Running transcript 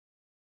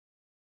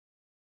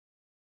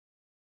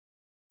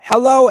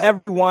Hello,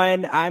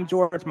 everyone. I'm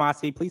George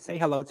Mossey. Please say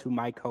hello to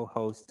my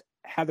co-host,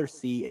 Heather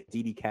C. and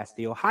DeeDee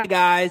Casteel. Hi,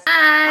 guys.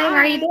 Hi, how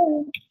are you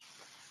doing?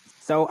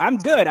 So I'm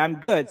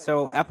good.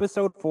 So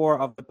episode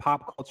 4 of the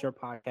Pop Culture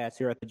Podcast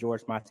here at the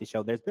George Mossey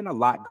Show. There's been a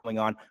lot going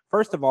on.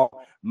 First of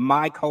all,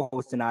 my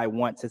co-host and I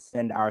want to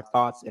send our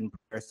thoughts and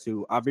prayers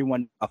to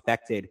everyone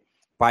affected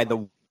by the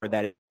war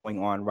that is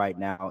going on right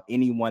now.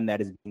 Anyone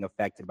that is being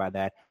affected by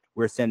that,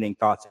 we're sending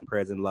thoughts and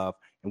prayers and love,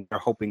 and we're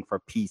hoping for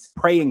peace,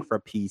 praying for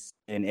peace.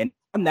 And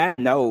on that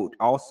note,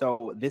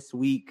 also this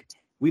week,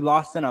 we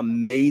lost an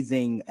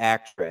amazing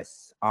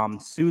actress,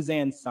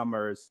 Suzanne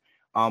Summers.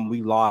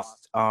 We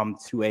lost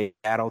to a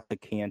battle to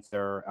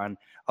cancer. And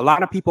a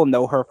lot of people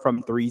know her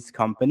from Three's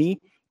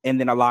Company, and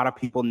then a lot of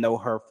people know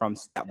her from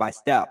Step by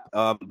Step.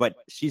 But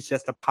she's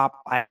just a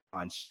pop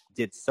icon. She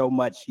did so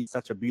much. She's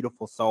such a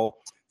beautiful soul.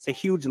 It's a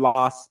huge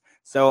loss.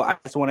 So I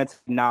just wanted to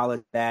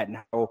acknowledge that and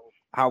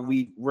how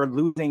we're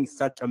losing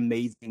such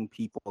amazing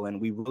people, and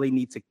we really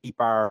need to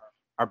keep our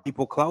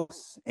people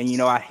close. And, you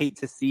know, I hate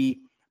to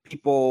see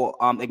people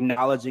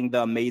acknowledging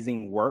the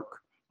amazing work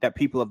that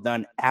people have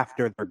done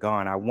after they're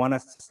gone. I want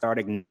us to start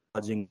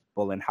acknowledging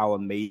people and how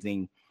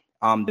amazing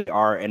they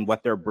are and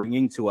what they're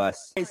bringing to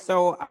us. Okay,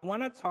 so I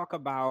want to talk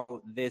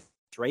about this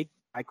Drake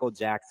Michael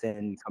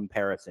Jackson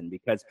comparison,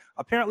 because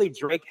apparently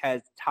Drake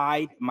has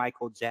tied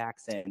Michael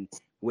Jackson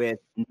with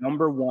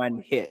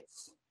 #1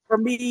 hits. For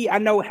me, I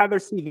know, Heather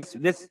C.,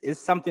 this is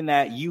something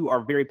that you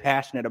are very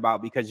passionate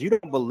about, because you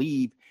don't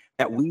believe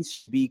that we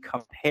should be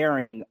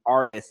comparing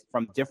artists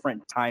from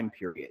different time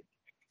periods.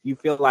 You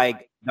feel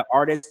like the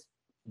artists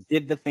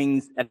did the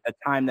things at the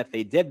time that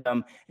they did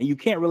them, and you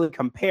can't really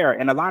compare.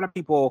 And a lot of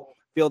people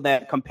feel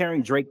that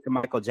comparing Drake to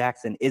Michael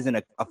Jackson isn't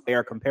a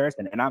fair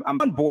comparison. And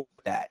I'm on board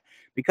with that,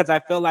 because I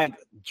feel like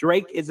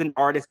Drake is an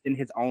artist in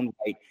his own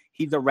right.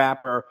 He's a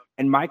rapper,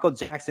 and Michael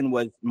Jackson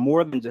was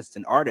more than just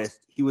an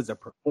artist. He was a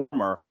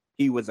performer.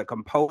 He was a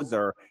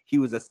composer. He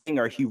was a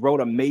singer. He wrote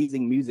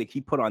amazing music.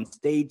 He put on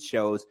stage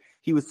shows.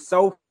 He was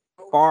so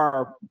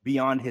far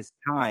beyond his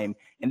time,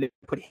 and they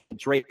put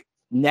Drake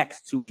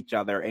next to each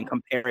other and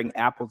comparing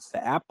apples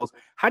to apples.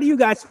 How do you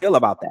guys feel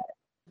about that?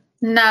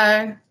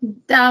 No.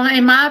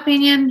 In my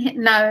opinion,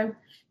 no.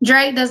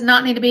 Drake does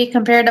not need to be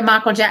compared to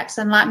Michael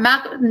Jackson.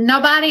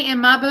 Nobody in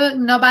my book,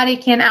 nobody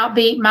can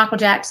outbeat Michael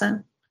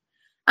Jackson.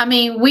 I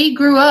mean, we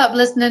grew up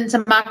listening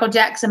to Michael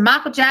Jackson.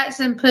 Michael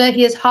Jackson put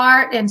his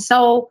heart and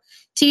soul,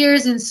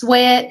 tears and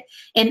sweat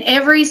in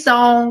every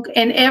song,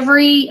 in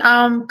every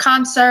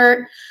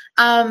concert,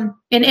 in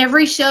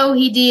every show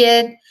he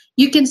did.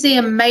 You can see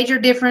a major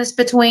difference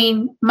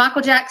between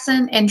Michael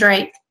Jackson and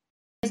Drake.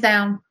 Hands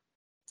down.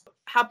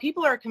 How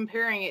people are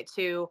comparing it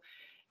to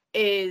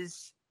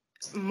is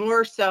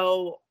more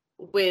so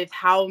with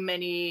how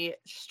many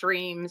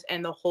streams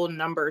and the whole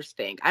numbers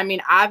thing. I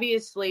mean,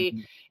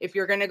 obviously, if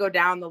you're going to go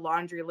down the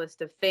laundry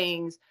list of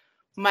things,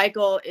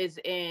 Michael is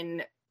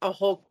in a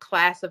whole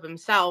class of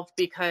himself,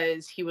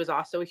 because he was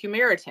also a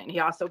Samaritan. He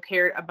also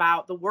cared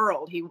about the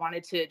world. He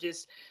wanted to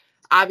just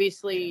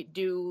obviously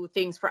do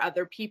things for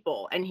other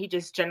people, and he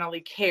just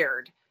generally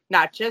cared,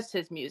 not just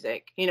his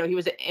music. You know, he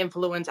was an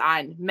influence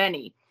on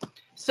many.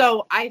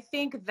 So I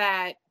think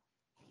that,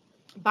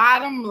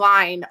 bottom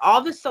line,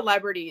 all the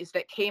celebrities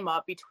that came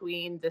up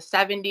between the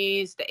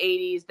 70s, the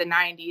 80s, the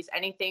 90s,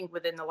 anything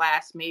within the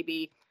last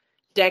maybe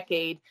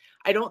decade,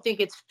 I don't think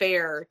it's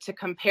fair to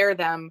compare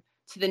them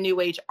to the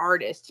new age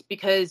artists,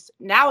 because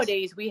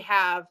nowadays we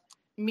have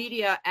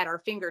media at our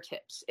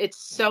fingertips. It's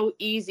so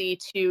easy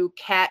to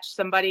catch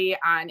somebody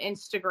on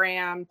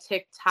Instagram,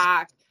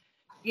 TikTok.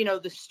 You know,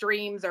 the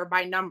streams are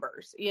by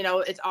numbers. You know,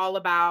 it's all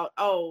about,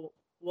 oh,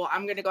 well,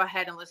 I'm going to go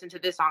ahead and listen to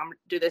this song,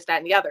 do this, that,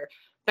 and the other.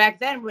 Back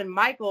then, when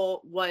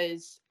Michael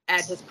was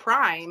at his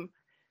prime,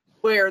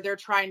 where they're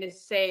trying to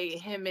say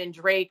him and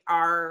Drake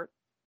are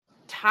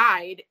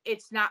tied,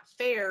 it's not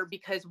fair,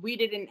 because we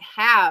didn't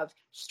have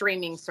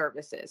streaming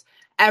services.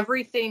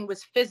 Everything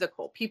was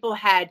physical. People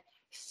had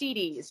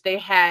CDs, they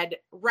had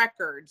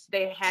records,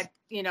 they had,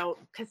 you know,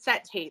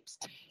 cassette tapes.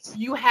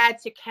 You had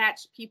to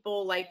catch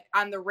people like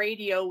on the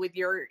radio with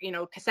your, you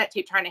know, cassette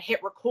tape, trying to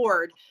hit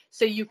record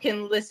so you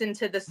can listen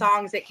to the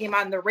songs that came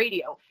on the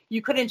radio.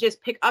 You couldn't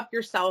just pick up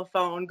your cell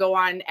phone, go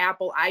on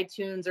Apple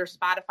iTunes or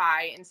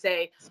Spotify and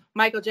say,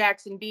 Michael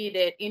Jackson beat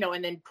it, you know,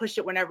 and then push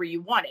it whenever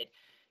you wanted.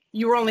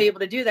 You were only able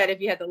to do that if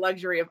you had the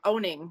luxury of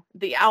owning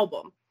the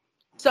album.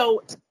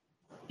 So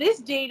this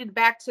dated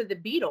back to the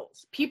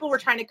Beatles. People were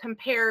trying to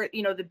compare,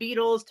 you know, the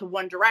Beatles to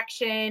One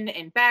Direction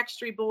and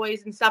Backstreet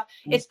Boys and stuff.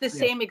 It's the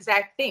same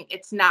exact thing.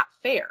 It's not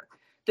fair.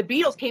 The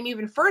Beatles came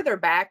even further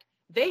back.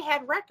 They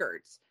had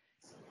records.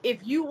 If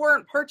you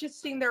weren't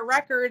purchasing their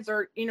records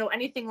or, you know,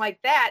 anything like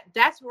that,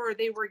 that's where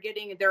they were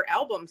getting their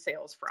album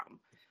sales from.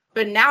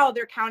 But now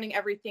they're counting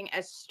everything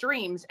as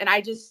streams. And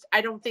I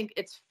don't think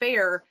it's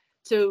fair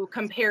to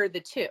compare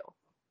the two.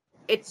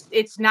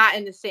 It's not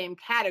in the same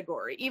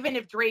category. Even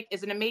if Drake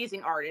is an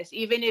amazing artist,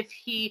 even if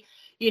he,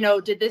 you know,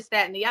 did this,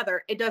 that, and the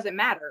other, it doesn't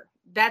matter.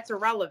 That's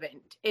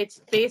irrelevant. It's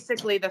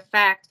basically the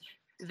fact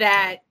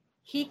that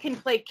he can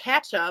play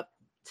catch up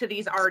to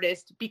these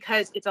artists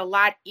because it's a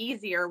lot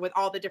easier with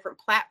all the different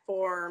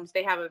platforms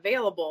they have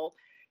available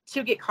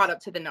to get caught up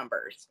to the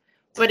numbers.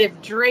 But if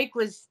Drake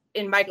was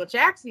in Michael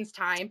Jackson's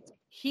time,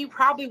 he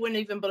probably wouldn't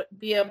even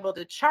be able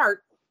to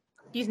chart.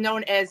 He's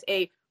known as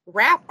a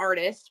rap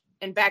artist.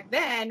 And back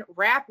then,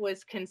 rap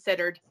was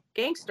considered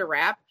gangster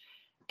rap.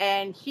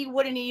 And he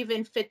wouldn't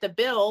even fit the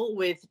bill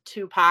with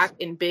Tupac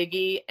and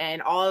Biggie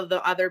and all of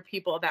the other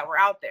people that were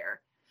out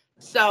there.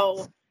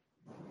 So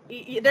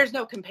there's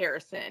no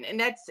comparison.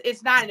 And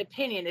it's not an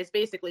opinion. It's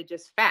basically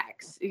just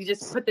facts. You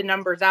just put the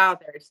numbers out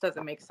there. It just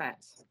doesn't make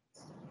sense.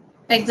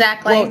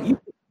 Exactly. Well,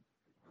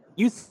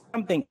 you said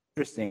something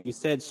interesting. You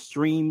said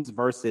streams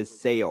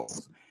versus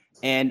sales.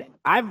 And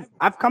I've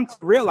come to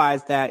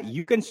realize that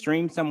you can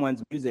stream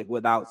someone's music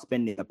without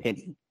spending a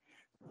penny.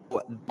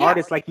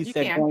 Artists, like you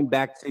said, can. going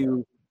back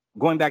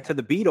to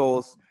the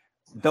Beatles,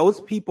 those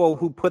people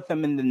who put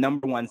them in the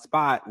number one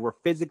spot were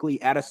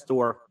physically at a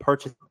store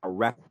purchasing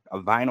a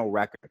vinyl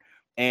record.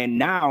 And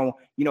now,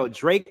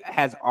 Drake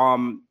has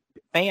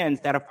fans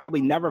that have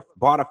probably never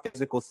bought a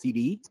physical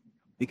CD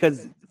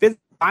because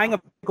buying a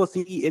physical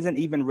CD isn't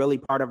even really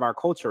part of our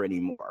culture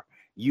anymore.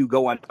 You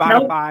go on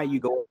Spotify, you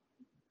go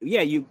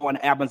on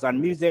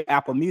Amazon Music,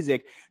 Apple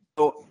Music.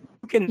 So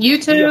you can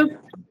YouTube.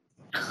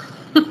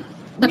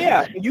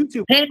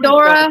 YouTube.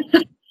 Pandora.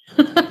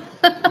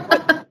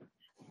 But no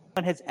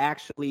one has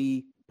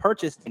actually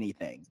purchased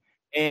anything.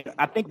 And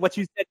I think what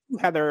you said,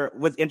 Heather,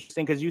 was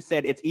interesting because you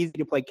said it's easy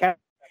to play catch.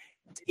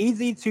 It's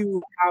easy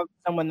to have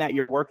someone that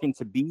you're working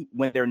to beat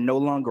when they're no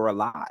longer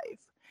alive.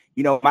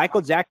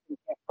 Michael Jackson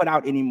can't put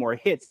out any more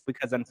hits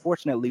because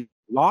unfortunately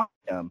we lost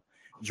him.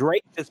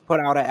 Drake just put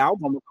out an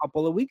album a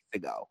couple of weeks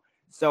ago.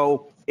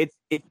 So it's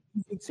easy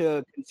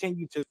to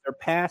continue to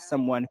surpass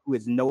someone who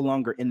is no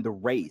longer in the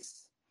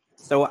race.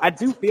 So I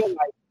do feel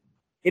like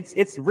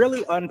it's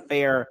really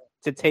unfair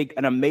to take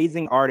an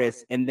amazing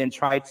artist and then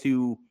try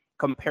to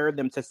compare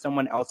them to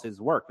someone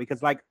else's work.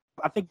 Because like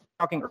I think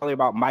talking earlier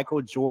about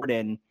Michael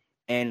Jordan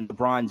and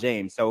LeBron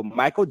James. So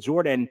Michael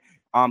Jordan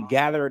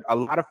gathered a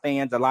lot of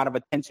fans, a lot of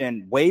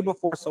attention way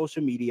before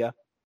social media,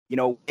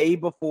 way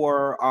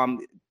before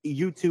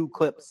YouTube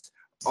clips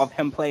of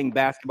him playing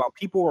basketball.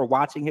 People were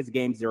watching his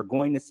games. They were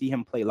going to see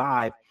him play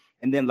live.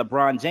 And then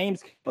LeBron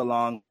James came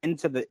along in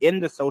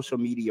the social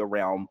media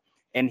realm,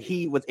 and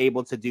he was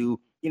able to do,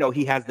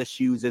 he has the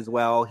shoes as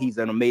well. He's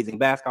an amazing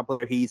basketball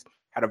player. He's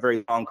had a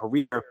very long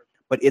career.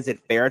 But is it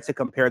fair to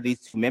compare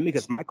these two men?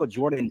 Because Michael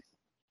Jordan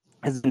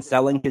has been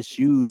selling his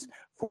shoes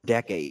for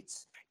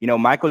decades.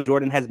 Michael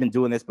Jordan has been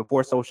doing this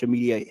before social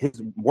media.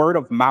 His word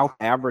of mouth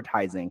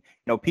advertising,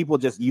 people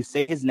you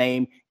say his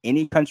name,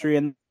 any country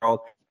in the world,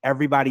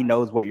 everybody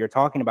knows what you're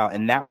talking about.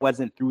 And that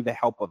wasn't through the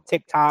help of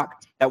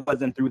TikTok. That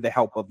wasn't through the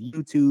help of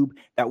YouTube.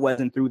 That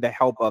wasn't through the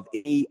help of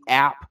any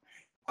app.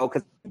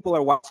 Because people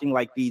are watching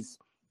like these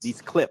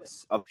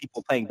clips of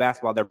people playing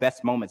basketball, their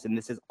best moments. And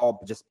this is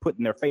all just put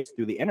in their face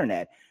through the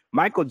internet.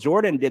 Michael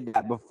Jordan did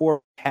that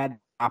before he had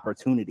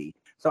opportunity.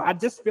 So I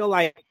just feel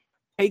like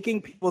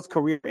taking people's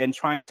career and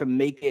trying to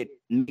make it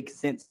make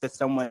sense to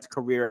someone's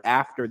career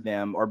after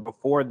them or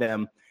before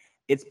them,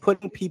 it's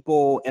putting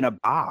people in a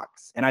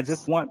box. And I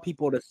just want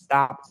people to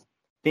stop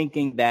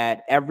thinking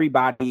that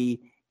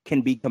everybody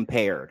can be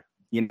compared,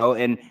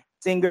 and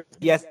singers,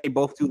 yes, they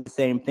both do the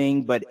same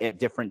thing, but at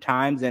different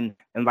times. And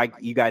like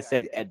you guys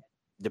said,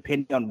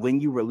 depending on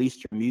when you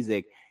released your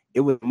music,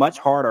 it was much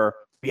harder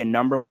to be a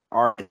number one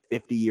artist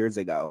 50 years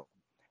ago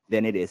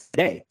than it is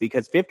today.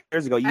 Because 50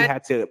 years ago, you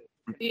had to...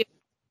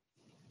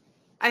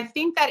 I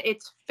think that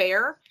it's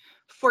fair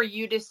for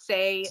you to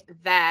say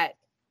that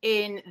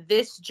in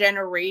this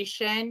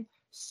generation,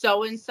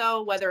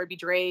 so-and-so, whether it be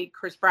Drake,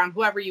 Chris Brown,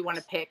 whoever you want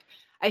to pick,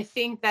 I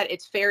think that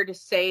it's fair to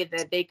say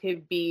that they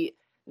could be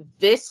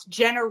this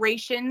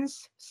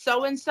generation's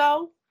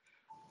so-and-so,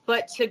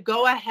 but to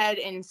go ahead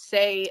and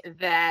say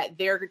that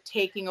they're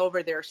taking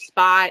over their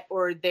spot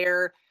or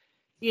they're,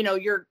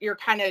 you're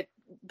kind of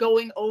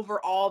going over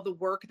all the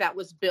work that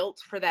was built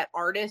for that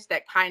artist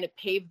that kind of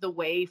paved the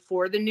way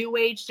for the new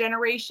age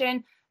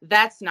generation,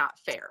 that's not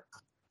fair.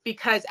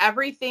 Because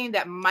everything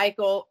that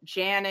Michael,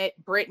 Janet,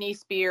 Britney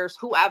Spears,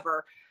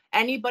 whoever,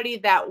 anybody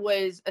that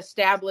was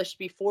established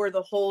before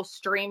the whole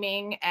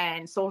streaming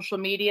and social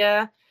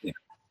media,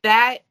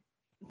 that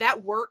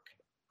work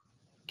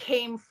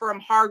came from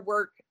hard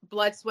work,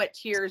 blood, sweat,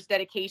 tears,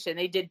 dedication.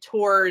 They did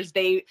tours.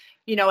 They,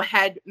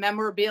 had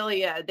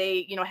memorabilia.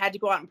 They, had to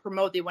go out and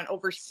promote. They went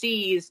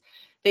overseas.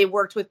 They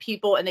worked with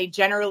people, and they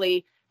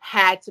generally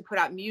had to put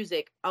out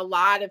music. A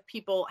lot of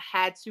people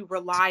had to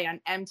rely on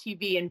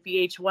MTV and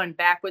VH1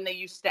 back when they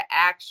used to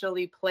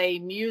actually play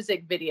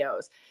music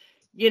videos.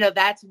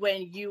 That's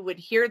when you would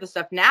hear the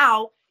stuff.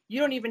 Now, you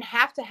don't even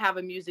have to have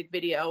a music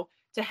video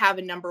to have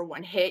a number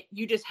one hit.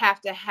 You just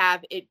have to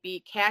have it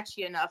be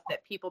catchy enough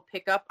that people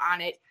pick up on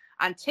it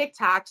on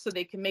TikTok so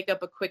they can make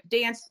up a quick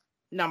dance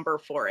number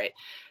for it.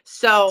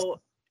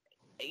 So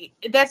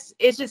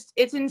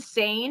it's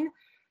insane.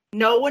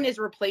 No one is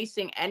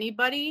replacing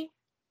anybody.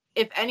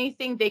 If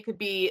anything, they could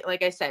be,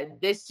 like I said,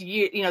 this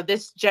year,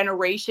 this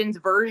generation's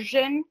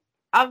version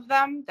of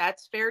them.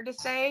 That's fair to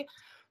say.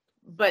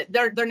 But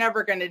they're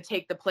never going to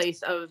take the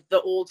place of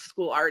the old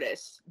school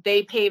artists.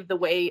 They paved the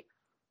way.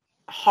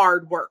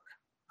 Hard work,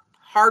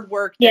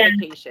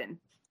 dedication.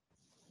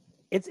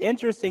 It's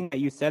interesting that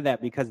you said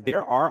that, because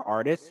there are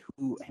artists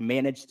who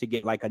managed to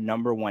get like a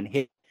 #1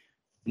 hit,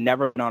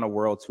 never been on a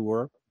world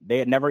tour. They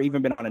had never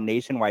even been on a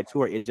nationwide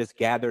tour. It just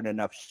gathered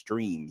enough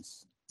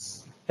streams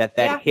that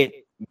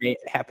hit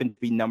happened to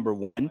be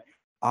 #1.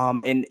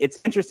 And it's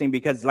interesting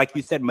because, like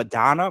you said,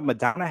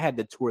 Madonna had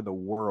to tour the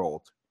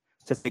world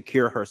to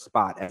secure her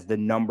spot as the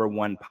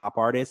 #1 pop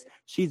artist.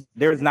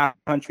 There's not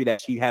a country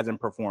that she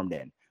hasn't performed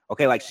in.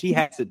 Okay, like she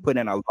has to put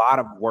in a lot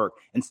of work,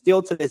 and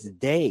still to this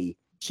day,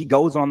 she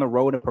goes on the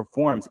road and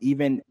performs.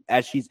 Even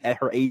as she's at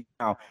her age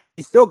now,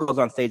 she still goes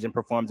on stage and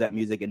performs that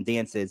music and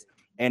dances.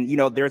 And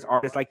there's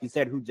artists, like you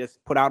said, who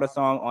just put out a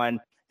song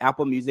on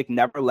Apple Music,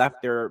 never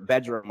left their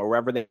bedroom or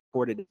wherever they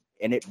recorded it,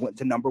 and it went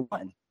to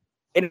 #1.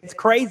 And it's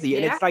crazy.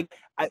 And it's like,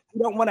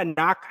 we don't want to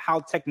knock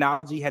how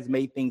technology has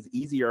made things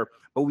easier,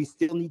 but we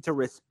still need to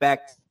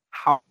respect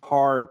how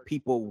hard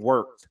people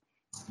worked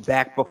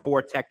back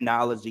before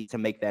technology to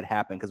make that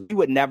happen. Because we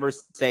would never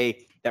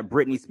say that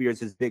Britney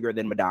Spears is bigger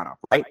than Madonna,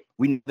 right?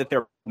 We know that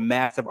they're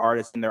massive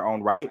artists in their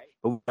own right,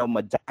 but we know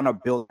Madonna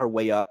built her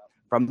way up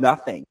from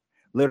nothing.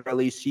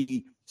 Literally,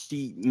 she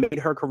made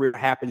her career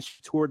happen.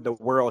 She toured the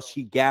world.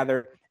 She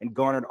gathered and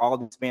garnered all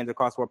these fans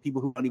across the world.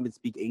 People who don't even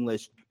speak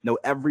English know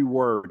every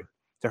word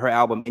to her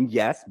album. And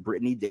yes,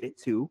 Britney did it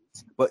too.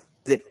 But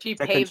she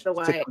paved the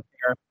way.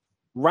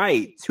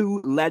 Right, two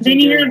legendary Then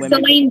you have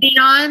women. Celine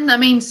Dion. I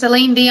mean,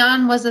 Celine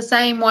Dion was the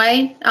same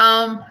way.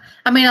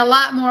 I mean, a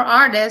lot more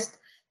artists.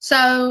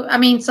 So, I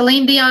mean,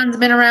 Celine Dion's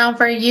been around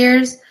for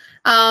years.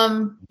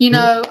 Let's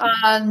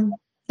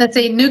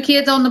see, New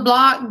Kids on the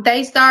Block,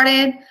 they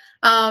started.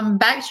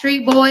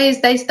 Backstreet Boys,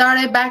 they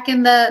started back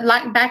in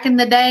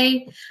the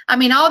day. I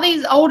mean, all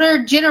these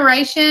older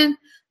generation,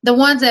 the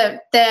ones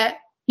that the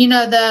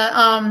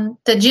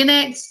Gen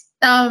X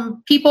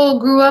people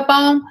grew up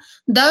on,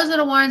 those are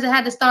the ones that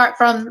had to start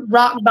from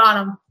rock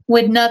bottom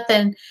with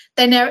nothing.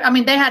 They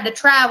had to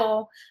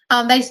travel.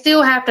 They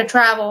still have to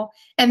travel.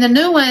 And the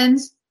new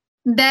ones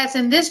that's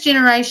in this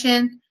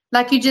generation,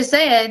 like you just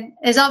said,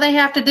 is all they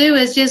have to do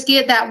is just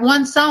get that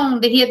one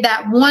song to hit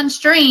that one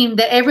stream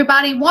that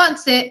everybody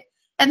wants it.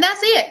 And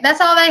that's it.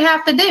 That's all they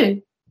have to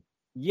do.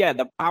 Yeah,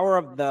 the power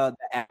of the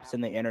apps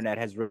and the internet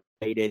has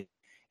related.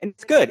 And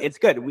it's good. It's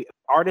good.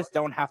 Artists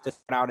don't have to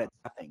start out at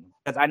nothing.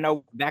 Because I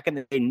know back in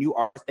the day, new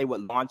artists, they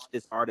would launch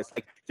this artist.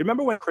 Like, do you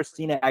remember when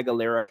Christina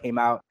Aguilera came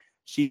out?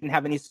 She didn't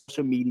have any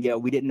social media.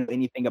 We didn't know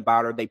anything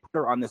about her. They put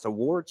her on this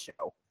award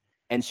show,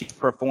 and she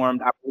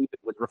performed, I believe it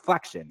was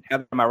Reflection.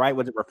 Heather, am I right?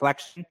 Was it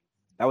Reflection?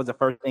 That was the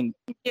first thing.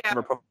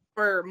 Yeah,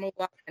 for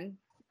Mulan.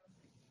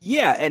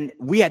 Yeah, and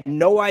we had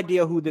no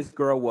idea who this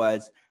girl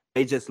was.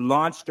 They just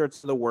launched her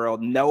to the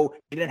world. No,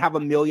 they didn't have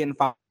 1 million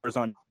followers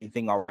on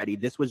anything already.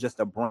 This was just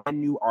a brand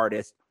new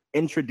artist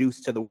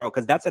introduced to the world.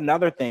 Because that's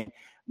another thing.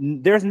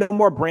 There's no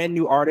more brand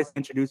new artists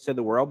introduced to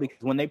the world,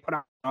 because when they put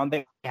out on,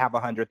 they have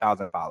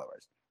 100,000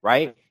 followers,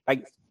 right?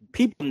 Like,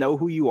 people know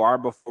who you are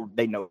before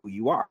they know who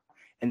you are.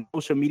 And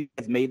social media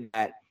has made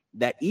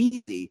that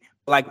easy.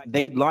 Like,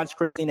 they launched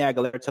Christina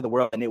Aguilera to the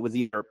world, and it was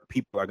either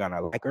people are gonna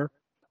like her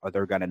or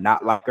they're gonna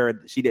not like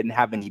her. She didn't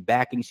have any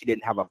backing. She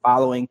didn't have a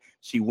following.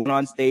 She went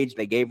on stage.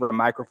 They gave her a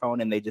microphone,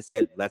 and they just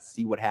said, "Let's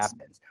see what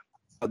happens."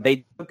 So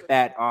they took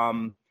that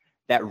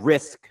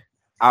risk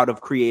out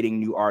of creating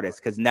new artists,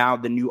 because now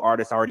the new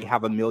artists already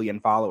have 1 million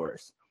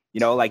followers.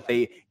 Like,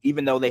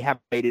 even though they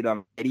haven't made it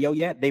on radio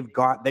yet, they've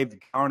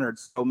garnered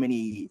so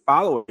many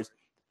followers.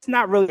 It's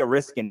not really a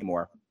risk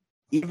anymore.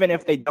 Even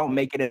if they don't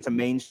make it into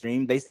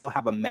mainstream, they still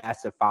have a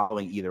massive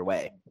following either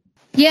way.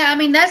 Yeah, I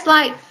mean, that's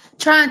like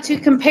trying to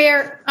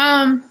compare,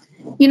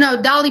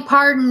 Dolly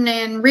Parton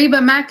and Reba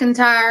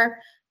McEntire,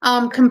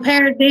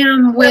 compare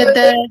them with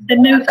the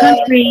new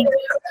country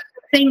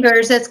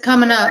singers that's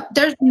coming up.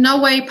 There's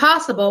no way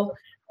possible.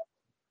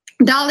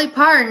 Dolly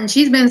Parton,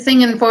 she's been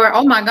singing for,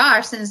 oh my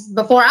gosh, since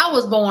before I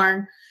was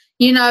born.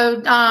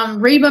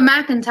 Reba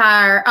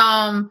McEntire,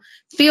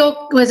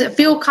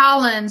 Phil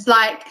Collins,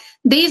 like,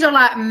 these are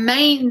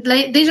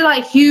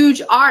like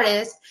huge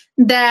artists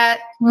that,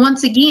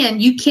 once again,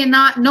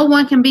 no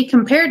one can be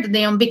compared to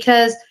them,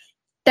 because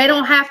they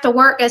don't have to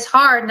work as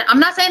hard. And I'm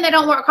not saying they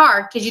don't work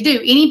hard, because you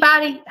do.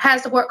 Anybody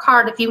has to work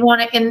hard if you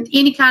want it in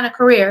any kind of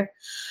career,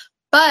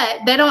 but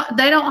they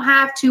don't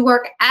have to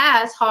work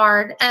as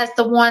hard as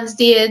the ones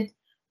did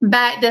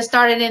back that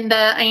started in the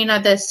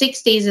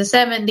 60s, the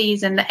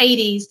 70s, and the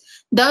 80s.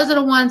 Those are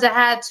the ones that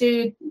had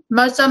to.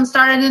 Most of them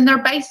started in their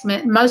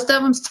basement. Most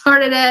of them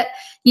started at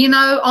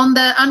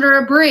under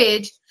a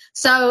bridge.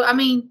 So I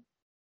mean,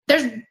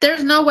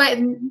 there's no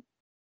way.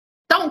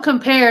 Don't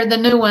compare the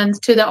new ones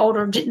to the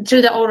older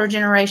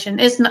generation.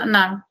 It's not.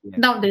 No,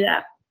 don't do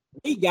that.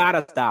 We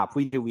gotta stop.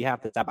 We do. We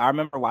have to stop. I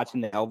remember watching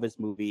the Elvis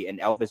movie,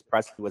 and Elvis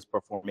Presley was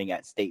performing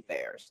at state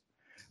fairs.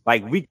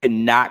 Like, we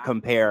cannot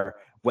compare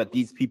what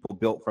these people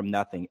built from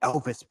nothing.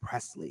 Elvis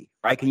Presley,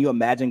 right? Can you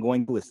imagine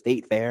going to a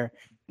state fair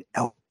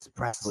Elvis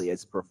Presley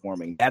is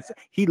performing.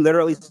 He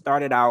literally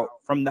started out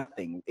from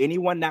nothing.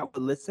 Anyone that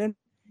would listen,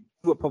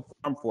 he would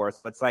perform for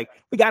us. So it's like,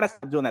 we got to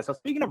stop doing that. So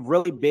speaking of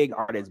really big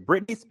artists,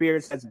 Britney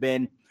Spears has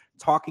been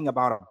talking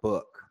about a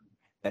book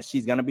that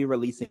she's going to be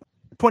releasing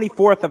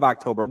 24th of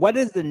October. What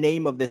is the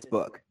name of this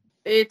book?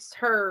 It's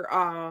her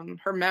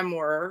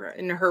memoir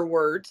in her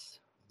words.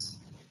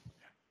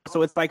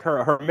 So it's like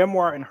her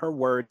memoir in her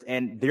words,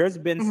 and there's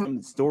been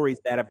some stories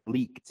that have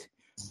leaked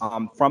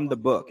from the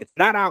book. It's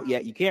not out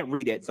yet. You can't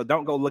read it, so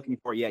don't go looking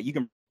for it yet. You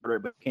can read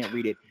it, but you can't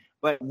read it.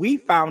 But we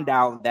found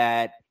out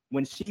that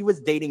when she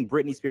was dating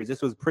Britney Spears,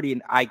 this was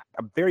a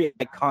very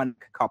iconic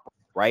couple,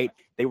 right?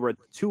 They were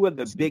two of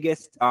the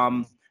biggest,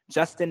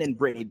 Justin and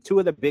Britney, two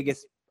of the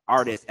biggest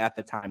artists at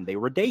the time. They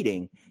were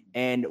dating,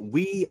 and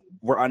we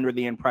were under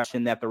the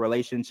impression that the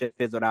relationship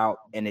fizzled out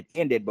and it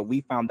ended, but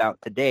we found out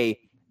today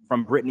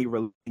from Britney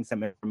releasing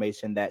some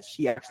information that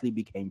she actually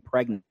became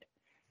pregnant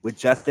with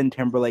Justin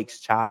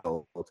Timberlake's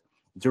child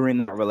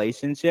during the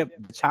relationship.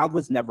 The child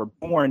was never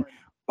born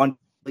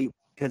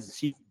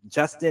because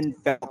Justin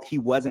felt he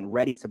wasn't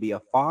ready to be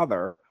a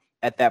father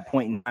at that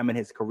point in time in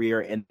his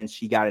career, and then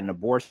she got an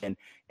abortion,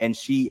 and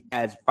she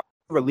has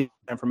released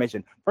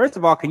information. First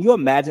of all, can you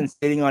imagine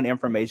sitting on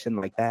information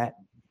like that,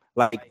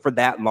 like for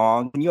that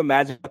long? Can you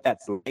imagine what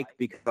that's like?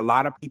 Because a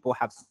lot of people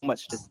have so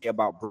much to say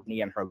about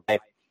Britney and her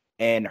life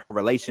and her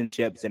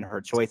relationships and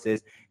her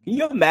choices. Can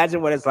you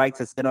imagine what it's like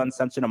to sit on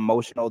such an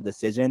emotional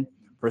decision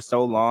for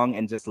so long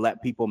and just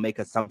let people make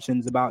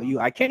assumptions about you?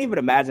 I can't even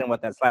imagine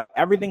what that's like.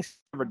 Everything she's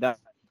ever done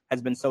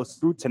has been so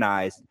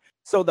scrutinized.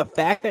 So the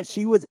fact that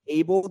she was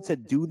able to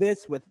do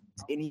this with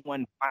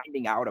anyone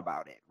finding out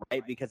about it,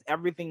 right? Because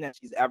everything that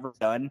she's ever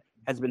done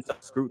has been so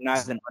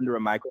scrutinized and under a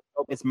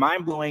microscope. It's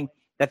mind-blowing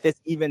that this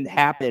even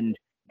happened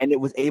and it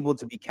was able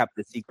to be kept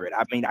a secret.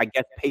 I mean, I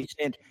guess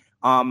patient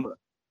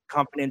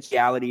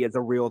confidentiality is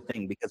a real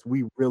thing because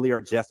we really are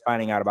just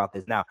finding out about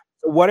this now.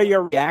 So what are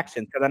your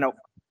reactions? Because I know,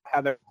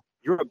 Heather,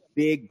 you're a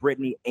big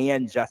Britney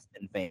and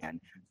Justin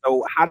fan.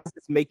 So how does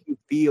this make you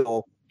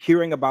feel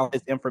hearing about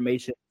this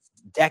information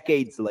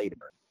decades later?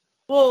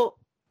 Well,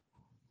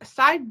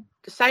 side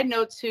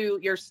note to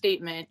your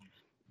statement,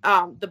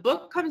 the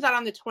book comes out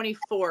on the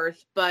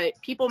 24th, but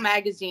People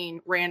Magazine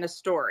ran a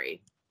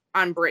story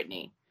on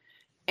Britney,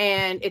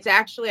 and it's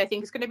actually, I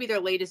think it's going to be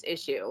their latest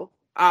issue.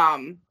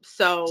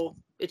 So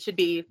it should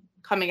be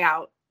coming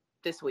out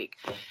this week.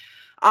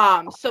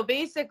 So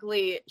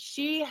basically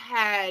she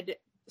had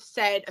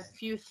said a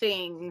few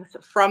things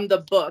from the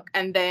book,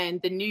 and then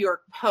the New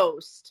York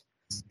Post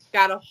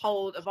got a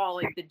hold of all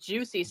like the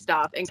juicy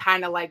stuff and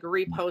kind of like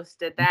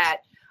reposted that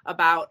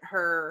about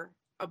her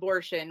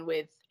abortion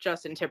with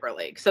Justin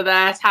Timberlake. So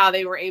that's how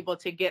they were able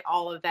to get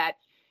all of that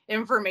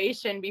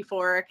information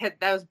before.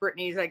 That was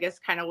Britney's, I guess,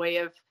 kind of way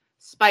of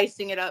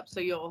spicing it up so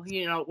you'll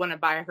want to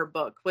buy her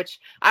book, which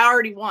I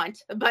already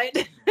want.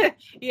 But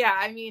yeah,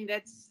 I mean,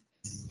 that's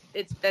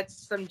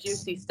some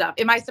juicy stuff.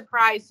 Am I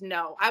surprised?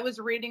 No. I was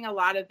reading a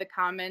lot of the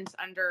comments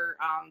under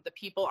the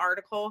People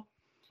article,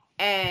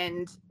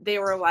 and they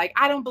were like,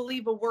 I don't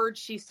believe a word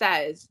she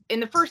says.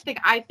 And the first thing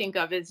I think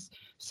of is,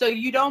 so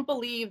you don't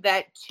believe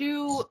that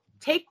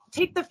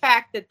take the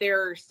fact that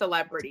they're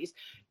celebrities.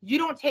 You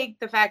don't take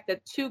the fact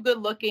that two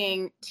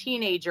good-looking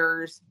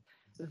teenagers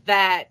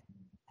that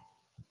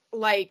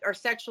like are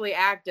sexually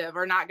active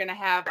are not going to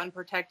have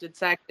unprotected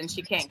sex and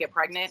she can't get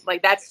pregnant.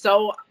 Like, that's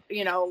so,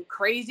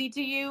 crazy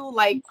to you.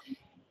 Like,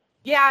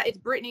 yeah, it's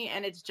Britney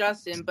and it's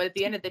Justin, but at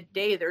the end of the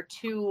day, they're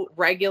two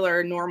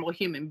regular, normal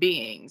human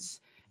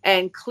beings.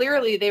 And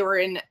clearly they were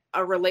in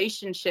a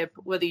relationship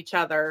with each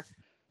other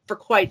for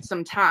quite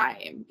some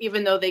time,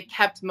 even though they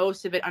kept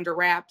most of it under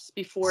wraps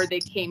before they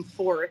came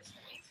forth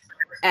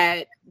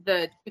at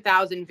the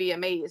 2000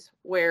 VMAs,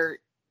 where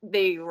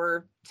they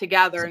were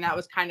together, and that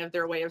was kind of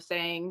their way of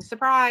saying,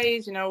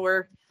 surprise,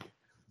 we're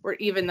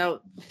even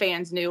though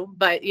fans knew,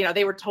 but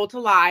they were told to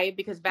lie,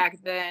 because back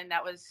then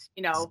that was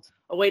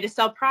a way to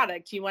sell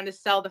product. You want to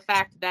sell the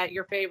fact that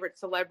your favorite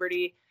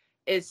celebrity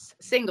is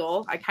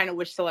single. I kind of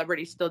wish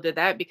celebrities still did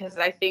that, because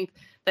I think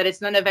that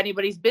it's none of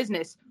anybody's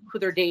business who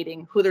they're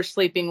dating, who they're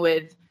sleeping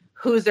with,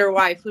 who's their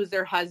wife, who's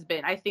their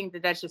husband. I think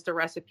that that's just a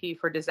recipe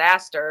for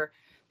disaster.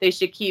 They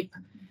should keep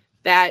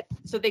that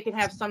so they can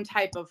have some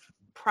type of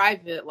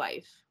private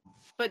life.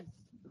 But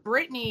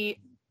Britney,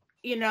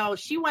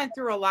 she went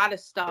through a lot of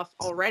stuff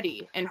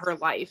already in her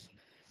life.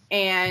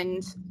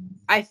 And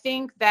I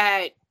think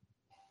that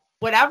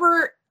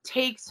whatever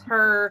takes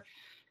her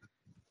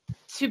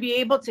to be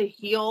able to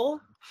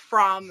heal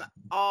from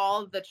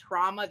all the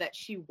trauma that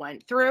she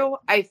went through,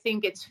 I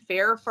think it's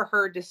fair for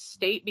her to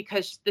state,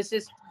 because this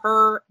is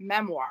her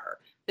memoir.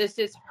 This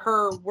is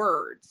her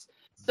words.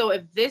 So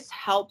if this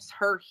helps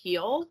her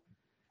heal,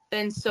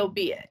 then so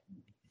be it.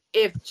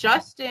 If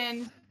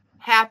Justin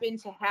happened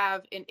to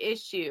have an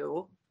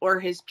issue, or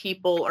his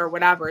people or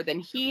whatever, then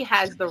he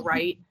has the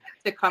right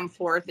to come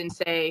forth and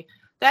say,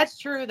 that's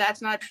true,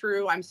 that's not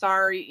true, I'm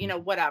sorry,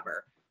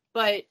 whatever.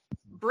 But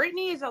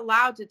Britney is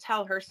allowed to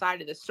tell her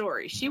side of the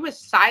story. She was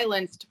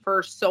silenced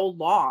for so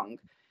long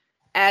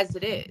as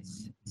it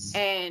is.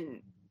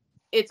 And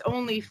it's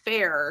only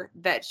fair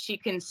that she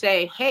can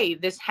say, hey,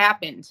 this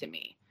happened to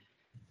me.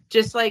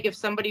 Just like if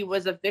somebody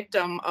was a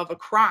victim of a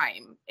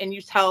crime and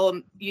you tell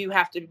them you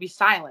have to be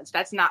silenced,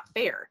 that's not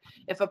fair.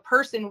 If a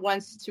person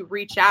wants to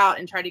reach out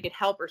and try to get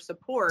help or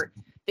support,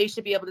 they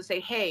should be able to say,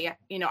 hey,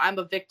 I'm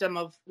a victim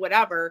of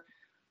whatever.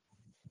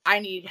 I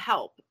need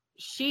help.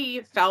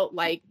 She felt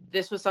like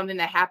this was something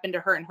that happened to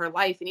her in her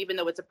life. And even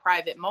though it's a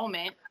private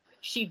moment,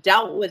 she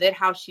dealt with it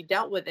how she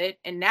dealt with it.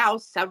 And now,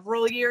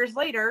 several years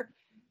later,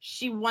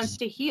 she wants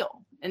to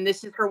heal. And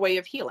this is her way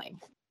of healing.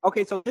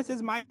 Okay, so this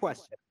is my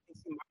question.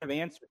 You might have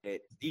answered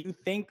it. Do you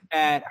think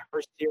that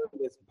her sharing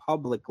this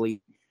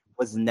publicly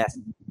was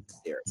necessary?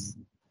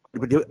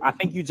 I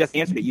think you just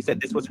answered it. You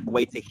said this was her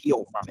way to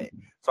heal from it.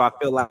 So I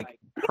feel like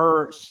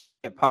her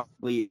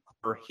publicly,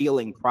 her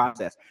healing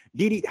process.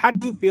 DeeDee, how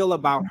do you feel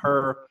about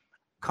her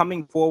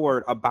coming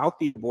forward about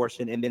the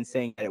abortion and then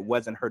saying that it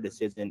wasn't her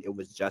decision, it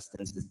was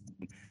Justin's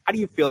decision? How do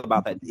you feel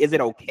about that? Is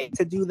it okay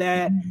to do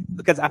that?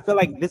 Because I feel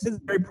like this is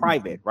very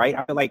private, right?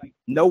 I feel like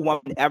no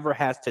woman ever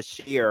has to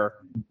share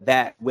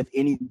that with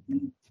any.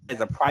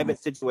 It's a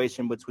private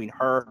situation between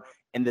her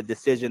and the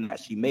decision that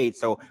she made.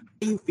 So how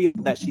do you feel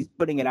that she's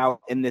putting it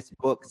out in this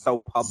book so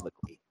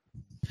publicly?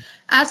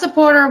 I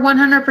support her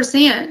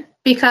 100%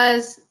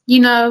 because,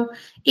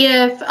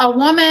 if a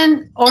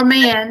woman or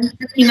man,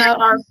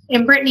 or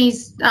in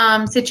Brittany's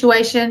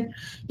situation,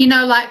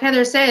 like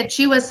Heather said,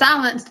 she was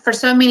silenced for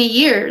so many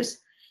years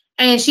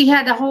and she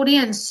had to hold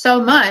in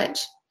so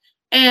much.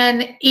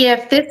 And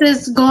if this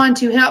is going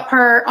to help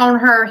her on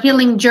her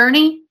healing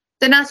journey,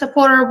 then I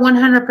support her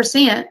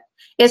 100%.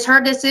 It's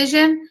her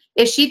decision.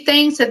 If she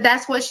thinks that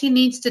that's what she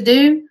needs to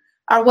do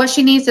or what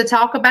she needs to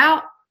talk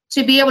about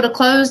to be able to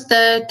close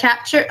the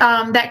capture,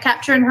 that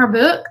capture in her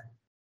book,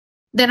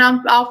 then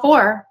I'm all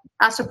for her.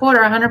 I support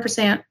her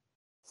 100%.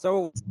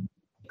 So it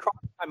crossed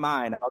my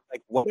mind. I was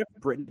like, what if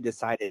Brittany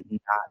decided not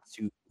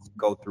to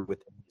go through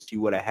with it? She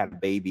would have had a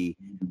baby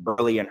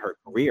early in her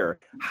career.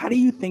 How do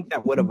you think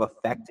that would have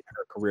affected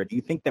her career? Do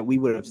you think that we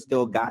would have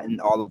still gotten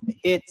all of the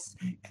hits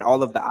and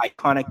all of the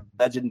iconic,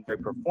 legendary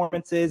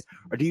performances?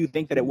 Or do you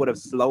think that it would have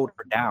slowed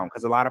her down?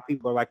 Because a lot of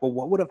people are like, well,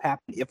 what would have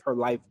happened if her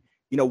life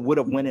would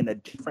have went in a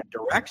different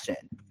direction?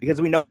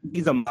 Because we know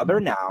she's a mother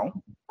now,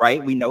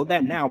 right? We know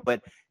that now,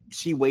 but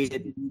she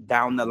waited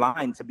down the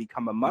line to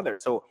become a mother.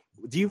 So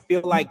do you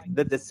feel like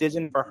the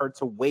decision for her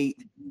to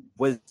wait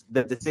was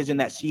the decision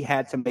that she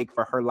had to make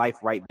for her life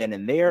right then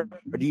and there?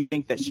 Or do you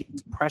think that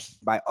she's pressured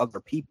by other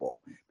people?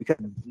 Because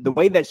the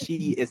way that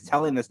she is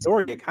telling the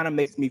story, it kind of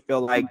makes me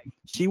feel like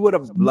she would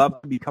have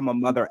loved to become a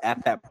mother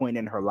at that point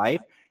in her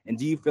life. And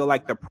do you feel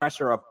like the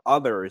pressure of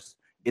others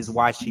is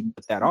why she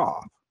put that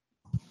off?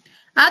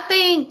 I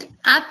think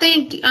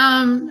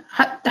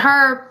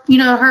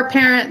her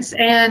parents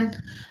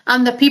and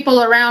the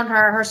people around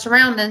her, her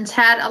surroundings,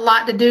 had a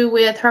lot to do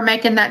with her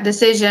making that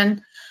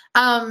decision.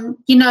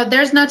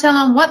 There's no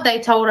telling what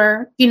they told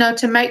her,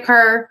 to make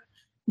her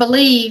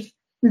believe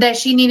that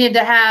she needed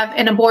to have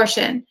an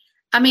abortion.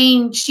 I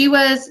mean, she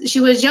was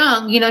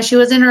young, she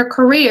was in her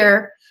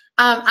career.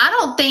 I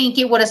don't think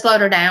it would have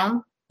slowed her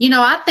down.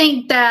 I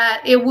think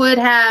that it would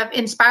have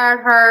inspired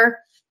her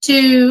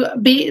to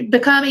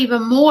become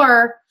even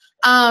more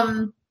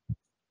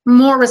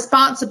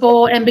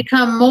responsible and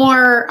become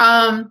more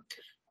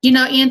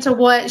into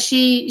what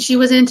she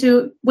was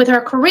into with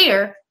her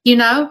career,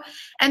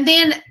 and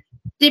then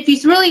if you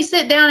really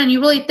sit down and you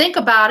really think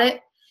about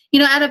it,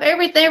 out of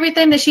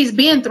everything that she's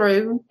been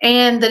through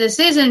and the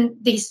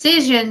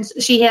decisions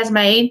she has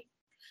made,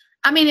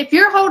 I mean, if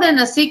you're holding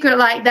a secret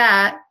like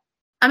that,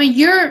 I mean,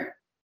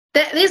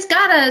 it's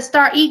gotta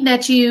start eating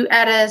at you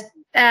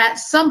at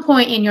some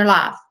point in your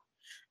life.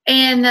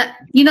 And,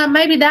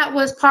 maybe that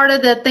was part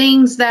of the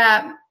things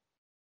that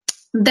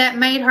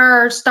made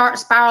her start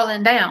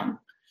spiraling down,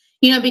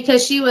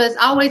 because she was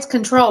always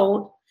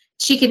controlled.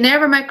 She could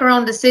never make her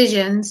own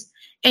decisions.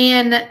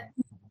 And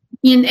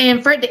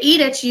for it to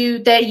eat at you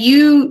that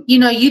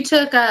you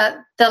took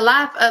the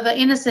life of an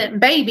innocent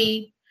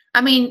baby,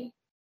 I mean,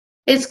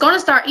 it's going to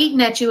start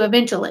eating at you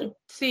eventually.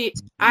 See,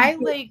 I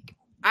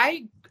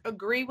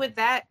agree with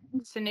that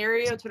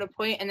scenario to the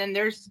point. And then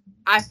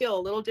I feel a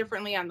little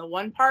differently on the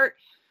one part.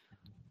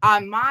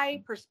 On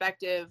my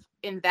perspective,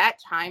 in that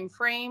time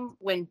frame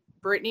when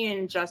Brittany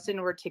and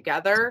Justin were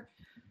together,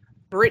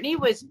 Brittany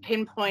was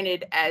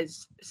pinpointed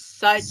as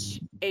such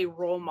a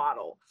role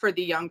model for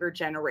the younger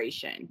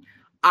generation.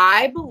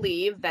 I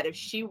believe that if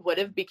she would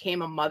have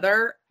became a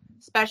mother,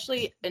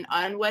 especially an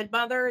unwed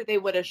mother, they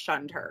would have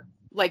shunned her,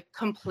 like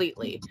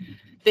completely.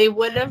 They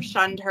would have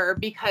shunned her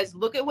because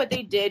look at what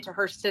they did to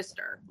her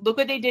sister. Look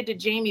what they did to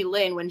Jamie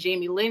Lynn when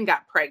Jamie Lynn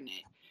got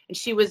pregnant. And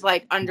she was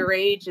like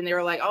underage and they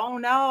were like, oh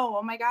no,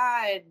 oh my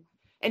God.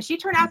 And she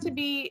turned out to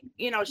be,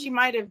 she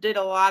might have did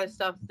a lot of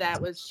stuff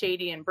that was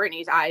shady in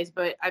Brittany's eyes.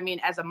 But I mean,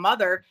 as a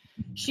mother,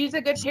 she's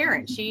a good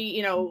parent.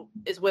 She,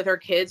 is with her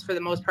kids for the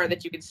most part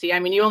that you can see. I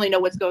mean, you only know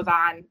what goes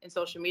on in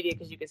social media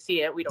because you can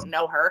see it. We don't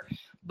know her.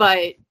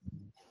 But,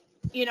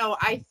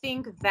 I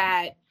think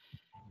that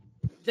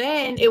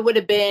then it would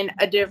have been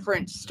a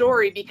different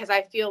story, because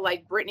I feel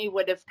like Britney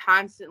would have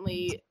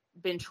constantly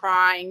been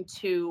trying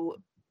to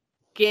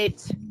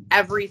get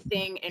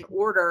everything in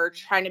order,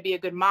 trying to be a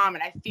good mom.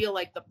 And I feel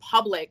like the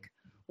public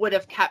would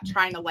have kept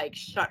trying to like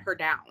shut her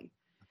down.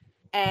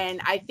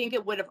 And I think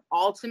it would have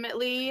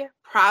ultimately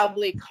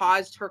probably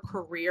caused her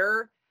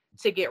career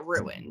to get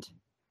ruined.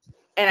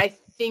 And I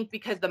think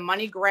because the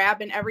money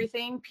grab and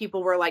everything,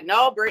 people were like,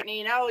 no,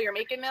 Britney, no, you're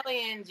making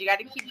millions. You got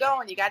to keep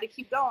going. You got to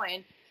keep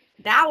going.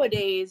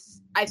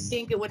 Nowadays, I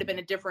think it would have been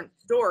a different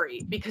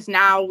story, because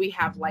now we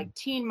have like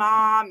Teen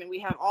Mom and we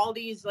have all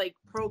these like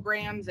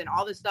programs and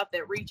all this stuff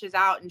that reaches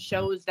out and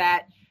shows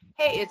that,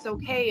 hey, it's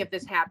okay if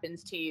this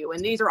happens to you.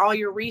 And these are all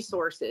your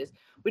resources.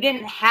 We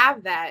didn't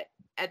have that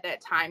at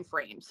that time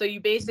frame. So you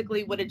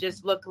basically would have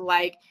just looked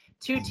like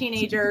two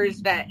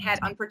teenagers that had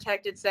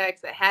unprotected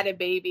sex, that had a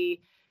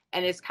baby.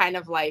 And it's kind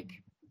of like,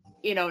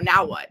 you know,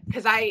 now what?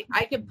 Because I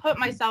could put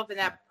myself in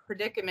that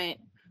predicament.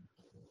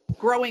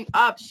 Growing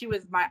up, she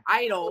was my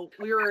idol.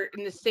 We were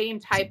in the same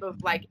type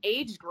of like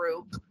age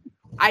group.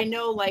 I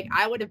know, like,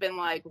 I would have been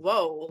like,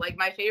 whoa, like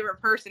my favorite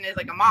person is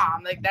like a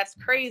mom. Like, that's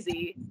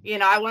crazy. You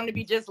know, I want to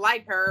be just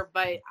like her,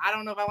 but I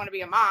don't know if I want to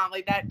be a mom.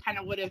 Like, that kind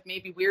of would have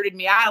maybe weirded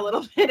me out a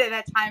little bit at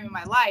that time in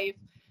my life.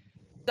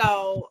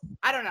 So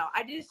I don't know.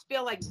 I just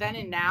feel like then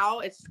and now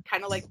it's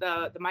kind of like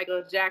the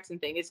Michael Jackson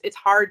thing. It's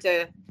hard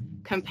to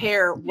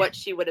compare what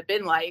she would have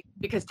been like,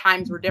 because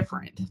times were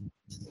different.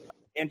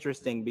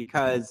 Interesting,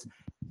 because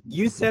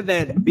you said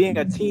that being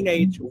a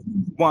teenage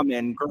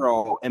woman,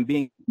 girl, and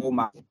being a role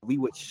model, we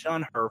would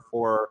shun her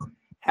for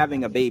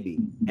having a baby.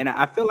 And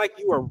I feel like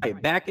you were right.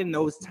 Back in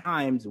those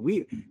times,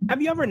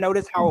 have you ever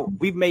noticed how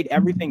we've made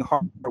everything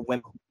hard for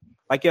women?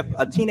 Like if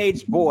a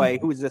teenage boy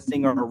who's a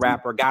singer or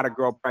rapper got a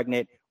girl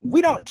pregnant,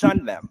 we don't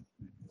shun them.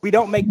 We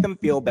don't make them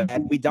feel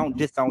bad. We don't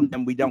disown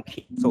them. We don't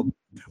cancel them.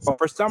 But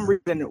for some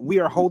reason, we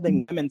are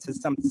holding women to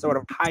some sort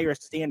of higher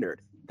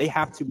standard. They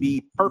have to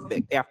be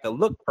perfect. They have to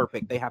look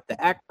perfect. They have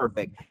to act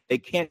perfect. They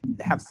can't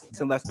have sex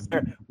unless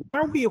they're.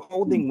 Why are we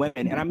holding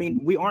women? And I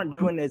mean, we aren't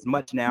doing it as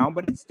much now,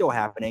 but it's still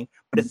happening.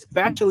 But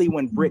especially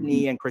when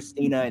Britney and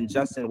Christina and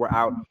Justin were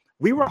out,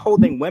 we were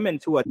holding women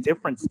to a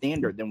different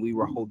standard than we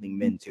were holding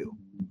men to.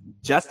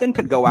 Justin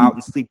could go out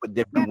and sleep with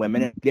different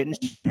women and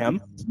didn't shoot him,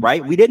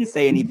 right? We didn't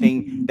say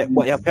anything that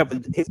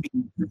his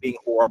behavior being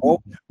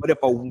horrible. But if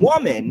a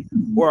woman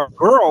or a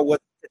girl was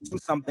to do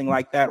something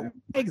like that, why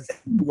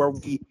exactly were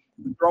we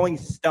throwing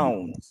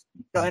stones?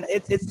 And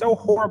it's so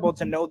horrible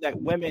to know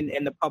that women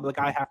in the public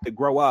eye have to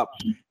grow up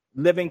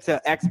living to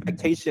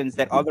expectations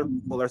that other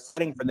people are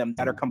setting for them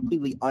that are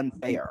completely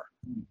unfair.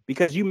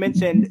 Because you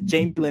mentioned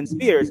Jamie Lynn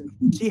Spears,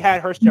 she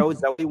had her show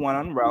Zoe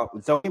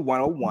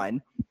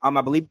 101.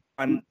 I believe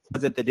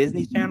was it the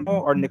Disney Channel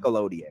or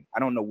Nickelodeon? I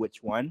don't know which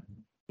one.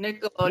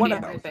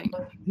 Nickelodeon, I think.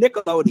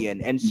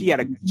 Nickelodeon, and she had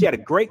a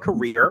great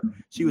career.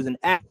 She was an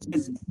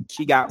actress.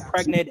 She got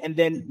pregnant, and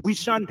then we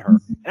shunned her.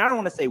 And I don't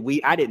want to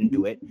say I didn't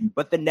do it,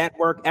 but the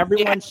network,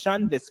 everyone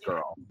shunned this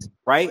girl,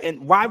 right?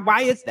 And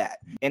why is that?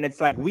 And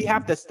it's like we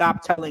have to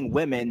stop telling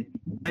women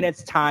when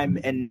it's time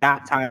and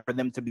not time for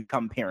them to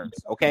become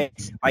parents, okay?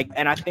 Like,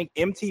 and I think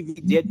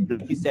MTV did,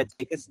 like you said,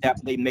 take a step.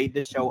 They made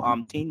the show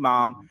Teen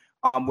Mom.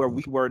 Where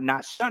we were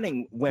not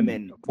shunning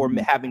women for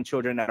having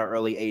children at an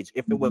early age.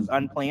 If it was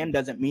unplanned,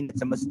 doesn't mean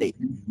it's a mistake.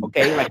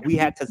 Okay, like we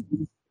had to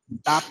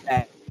stop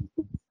that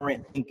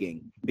current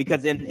thinking,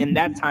 because in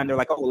that time they're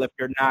like, oh, well, if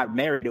you're not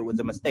married, it was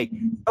a mistake.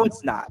 No,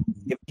 it's not.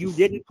 If you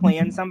didn't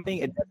plan something,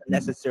 it doesn't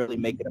necessarily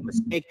make it a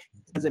mistake.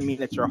 It doesn't mean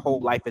that your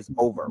whole life is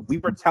over. We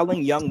were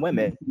telling young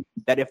women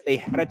that if they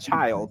had a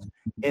child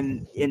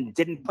and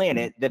didn't plan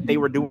it, that they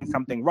were doing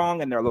something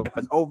wrong and their life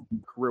was over,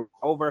 career was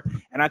over.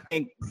 And I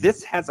think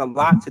this has a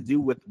lot to do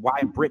with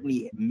why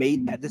Britney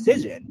made that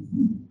decision,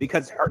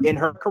 because in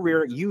her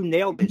career, you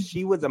nailed it.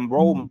 She was a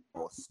role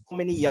model. So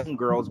many young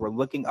girls were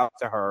looking up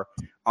to her.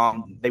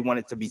 They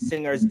wanted to be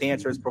singers,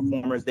 dancers,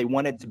 performers. They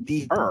wanted to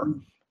be her.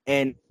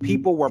 And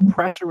people were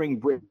pressuring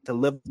Britney to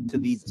live to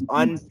these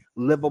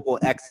unlivable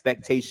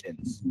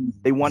expectations.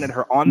 They wanted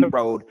her on the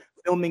road,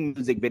 filming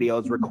music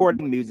videos,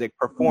 recording music,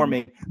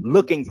 performing,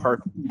 looking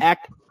perfect,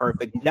 acting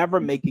perfect, never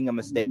making a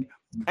mistake.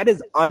 That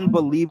is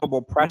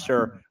unbelievable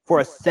pressure for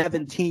a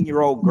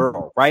 17-year-old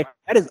girl, right?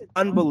 That is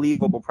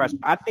unbelievable pressure.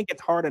 I think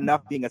it's hard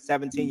enough being a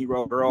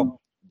 17-year-old girl,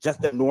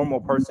 just a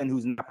normal person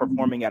who's not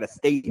performing at a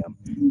stadium.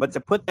 But to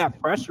put that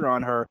pressure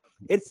on her,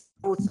 it's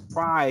so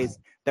surprised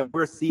that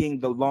we're seeing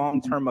the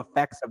long-term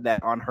effects of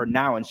that on her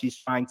now, and she's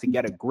trying to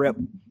get a grip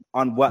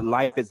on what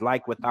life is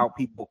like without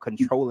people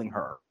controlling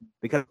her.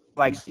 Because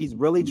like she's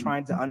really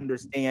trying to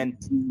understand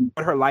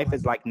what her life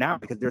is like now,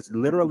 because there's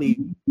literally,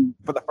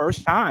 for the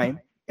first time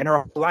in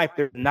her life,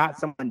 there's not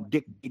someone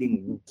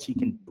dictating what she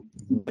can do,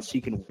 what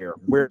she can wear,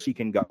 where she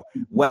can go,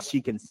 what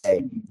she can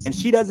say. And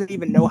she doesn't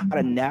even know how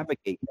to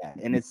navigate that.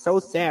 And it's so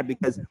sad,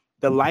 because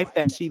the life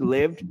that she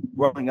lived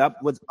growing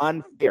up was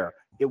unfair.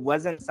 It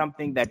wasn't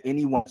something that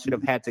anyone should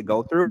have had to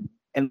go through.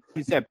 And like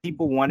you said,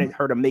 people wanted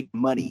her to make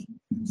money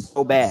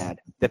so bad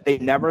that they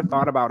never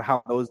thought about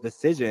how those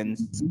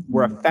decisions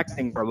were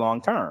affecting her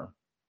long term.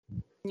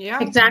 Yeah.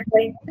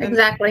 Exactly.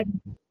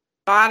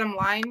 Bottom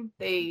line,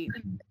 she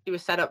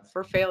was set up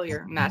for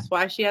failure, and that's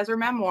why she has her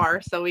memoir,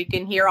 so we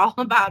can hear all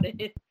about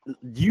it.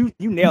 You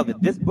nailed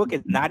it. This book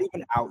is not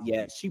even out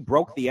yet. She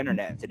broke the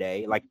internet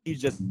today. Like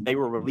they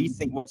were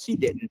releasing. Well, she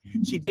didn't.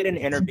 She did an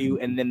interview,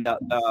 and then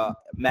the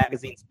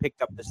magazines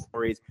picked up the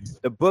stories.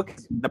 The book,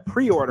 the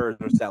pre-orders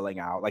are selling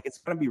out. Like, it's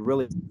going to be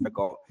really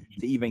difficult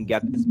to even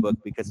get this book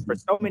because for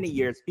so many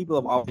years, people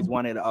have always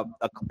wanted a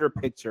clear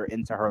picture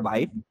into her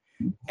life,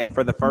 and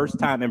for the first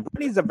time, and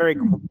Brittany's a very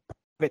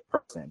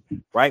person,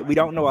 right? We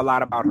don't know a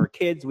lot about her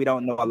kids. We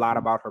don't know a lot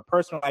about her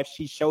personal life.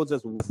 She shows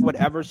us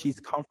whatever she's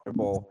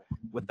comfortable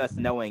with us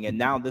knowing. And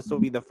now this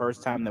will be the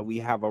first time that we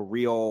have a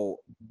real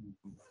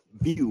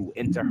view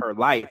into her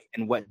life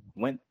and what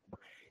went.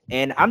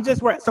 And I'm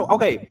just so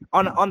okay.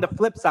 On the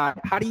flip side,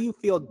 how do you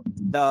feel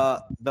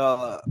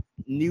the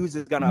news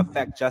is going to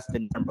affect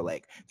Justin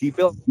Timberlake? Do you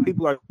feel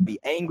people are going to be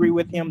angry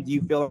with him? Do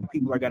you feel like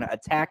people are going to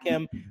attack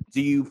him?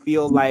 Do you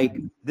feel like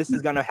this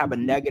is going to have a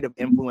negative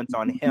influence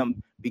on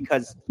him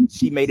because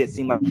she made it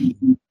seem like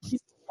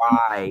she's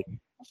why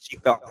she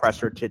felt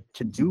pressure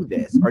to do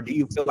this? Or do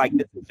you feel like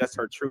this is just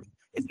her truth?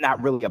 It's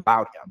not really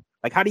about him.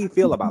 Like, how do you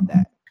feel about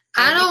that?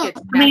 I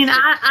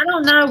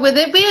don't know. With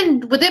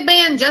it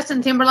being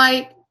Justin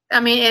Timberlake,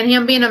 and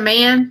him being a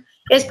man,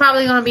 it's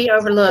probably going to be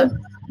overlooked.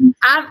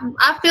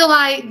 I feel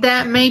like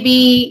that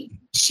maybe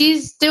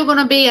she's still going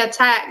to be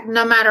attacked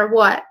no matter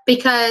what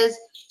because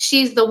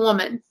she's the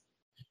woman.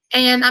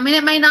 And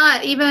it may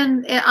not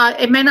even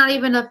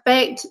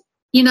affect,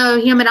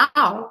 him at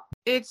all.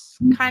 It's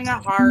kind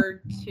of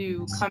hard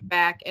to come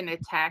back and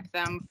attack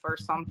them for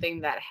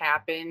something that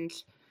happened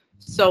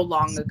so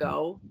long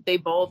ago. They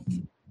both,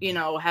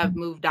 have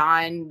moved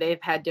on.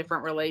 They've had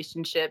different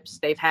relationships.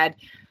 They've had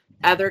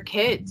other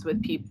kids with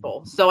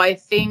people. So I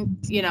think,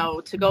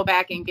 to go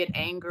back and get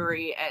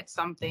angry at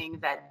something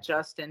that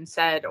Justin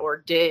said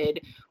or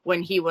did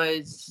when he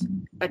was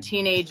a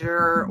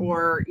teenager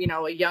or,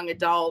 a young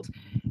adult,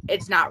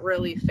 it's not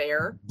really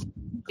fair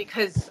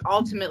because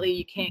ultimately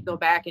you can't go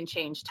back and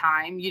change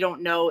time. You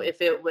don't know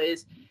if it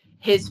was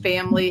his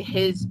family,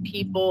 his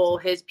people,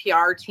 his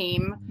PR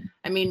team.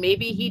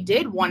 Maybe he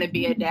did want to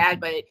be a dad,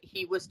 but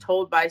he was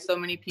told by so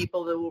many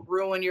people that will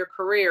ruin your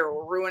career,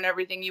 will ruin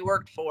everything you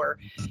worked for.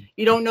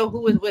 You don't know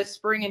who was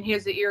whispering in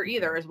his ear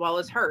either, as well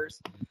as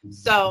hers.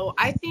 So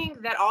I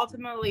think that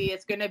ultimately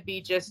it's going to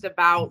be just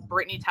about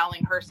Brittany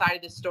telling her side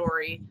of the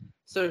story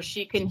so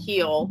she can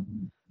heal.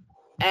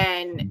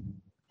 And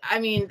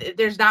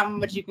there's not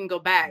much you can go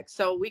back.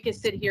 So we could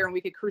sit here and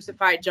we could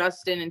crucify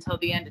Justin until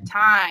the end of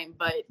time,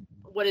 but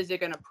what is it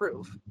going to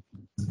prove?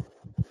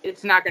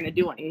 It's not going to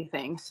do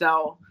anything.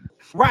 So,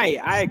 right,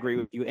 I agree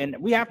with you. And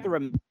we have to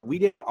remember, we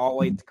didn't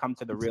always come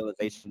to the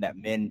realization that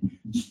men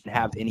shouldn't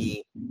have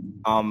any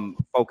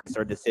focus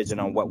or decision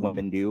on what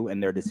women do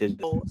and their decisions.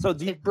 So,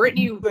 if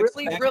Brittany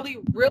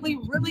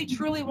really,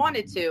 truly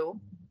wanted to,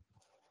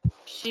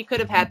 she could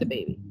have had the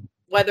baby,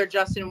 whether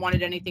Justin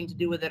wanted anything to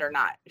do with it or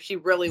not, if she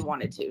really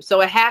wanted to. So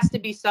it has to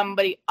be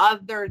somebody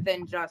other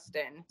than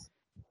Justin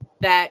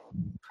that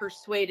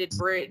persuaded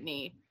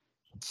Brittany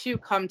to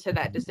come to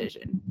that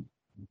decision.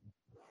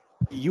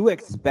 You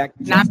expect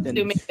not Justin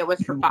assuming it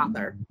was her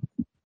father.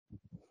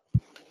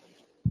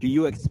 Do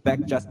you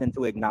expect Justin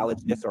to acknowledge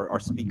this or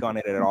speak on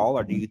it at all,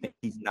 or do you think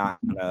he's not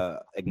gonna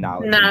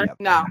acknowledge it?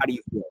 No. How do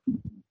you feel?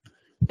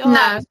 He'll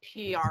have his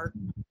PR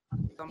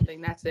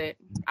something. That's it.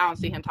 I don't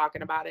see him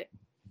talking about it.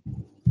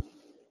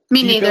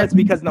 Me neither. It's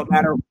because no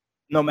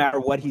matter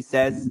what he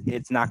says,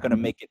 it's not gonna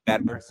make it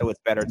better. So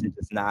it's better to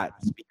just not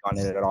speak on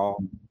it at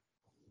all.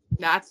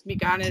 Not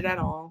speak on it at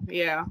all.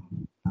 Yeah.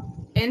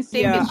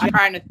 NSYNC is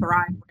trying to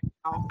thrive right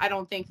now. I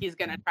don't think he's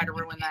going to try to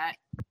ruin that.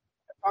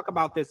 Talk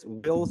about this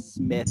Will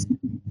Smith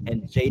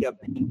and Jada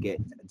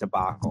Pinkett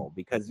debacle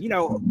because,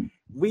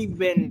 we've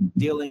been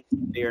dealing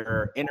with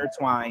their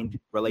intertwined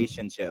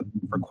relationship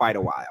for quite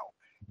a while.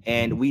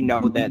 And we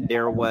know that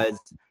there was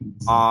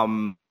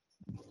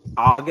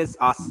August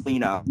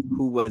Alsina,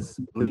 who was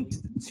linked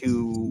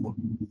to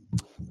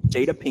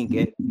Jada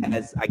Pinkett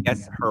as, I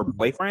guess, her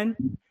boyfriend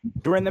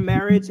during the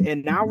marriage.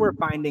 And now we're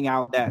finding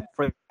out that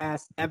for the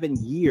past 7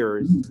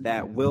 years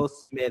that Will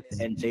Smith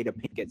and Jada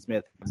Pinkett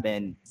Smith have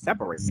been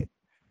separated.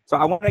 So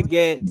I want to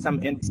get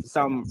some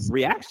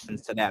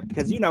reactions to that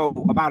because,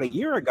 about a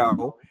year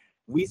ago,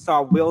 we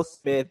saw Will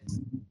Smith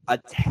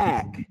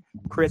attack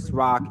Chris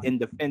Rock in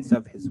defense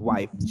of his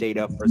wife,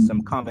 Jada, for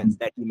some comments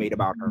that he made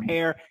about her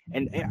hair.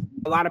 And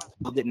a lot of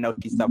people didn't know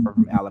she suffered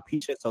from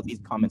alopecia, so these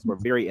comments were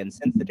very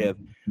insensitive.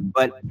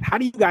 But how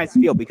do you guys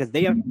feel? Because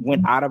they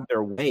went out of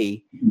their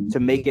way to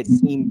make it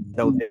seem as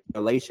though their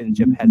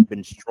relationship has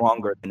been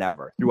stronger than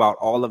ever throughout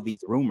all of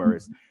these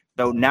rumors.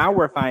 So now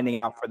we're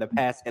finding out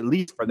at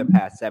least for the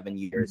past 7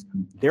 years,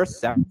 they're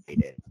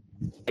separated.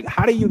 Like,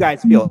 how do you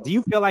guys feel? Do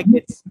you feel like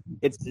it's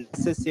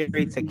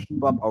necessary to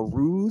keep up a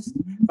ruse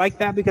like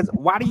that? Because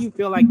why do you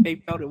feel like they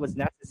felt it was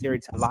necessary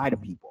to lie to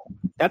people?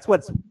 That's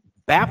what's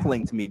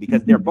baffling to me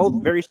because they're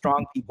both very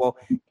strong people,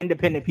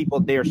 independent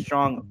people. They're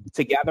strong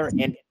together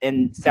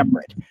and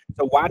separate.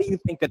 So why do you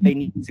think that they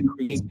need to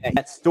create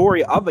that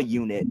story of a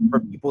unit for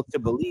people to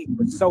believe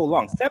for so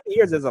long? 7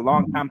 years is a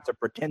long time to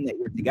pretend that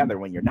you're together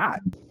when you're not.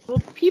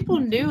 Well, people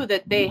knew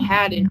that they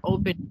had an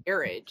open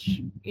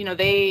marriage. You know,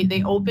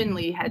 they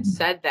openly had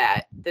said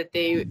that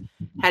they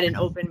had an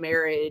open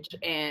marriage,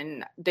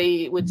 and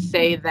they would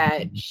say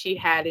that she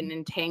had an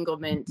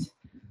entanglement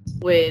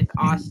with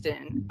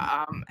Austin.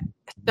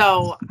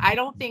 So I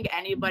don't think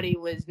anybody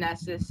was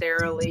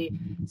necessarily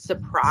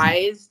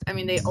surprised. I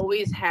mean, they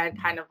always had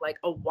kind of like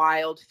a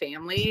wild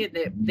family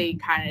that they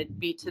kind of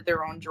beat to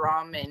their own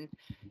drum, and,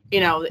 you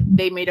know,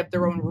 they made up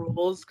their own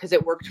rules because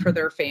it worked for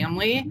their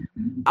family.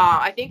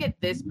 I think at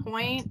this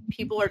point,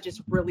 people are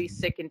just really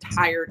sick and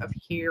tired of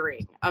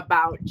hearing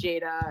about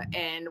Jada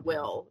and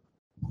Will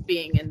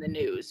being in the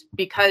news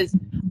because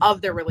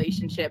of their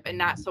relationship, and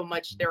not so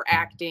much their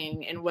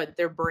acting and what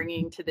they're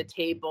bringing to the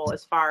table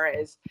as far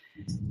as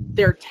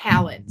their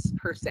talents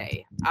per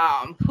se.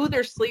 Who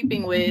they're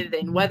sleeping with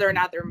and whether or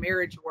not their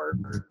marriage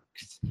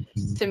works,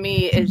 to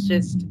me, is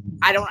just,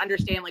 I don't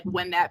understand like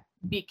when that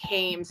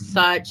became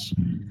such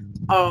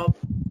a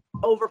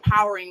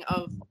overpowering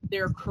of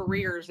their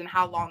careers and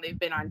how long they've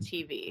been on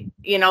TV.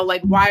 You know,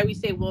 like why we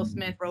say Will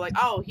Smith, we're like,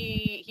 oh,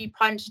 he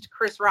punched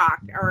Chris Rock,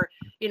 or,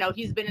 you know,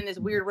 he's been in this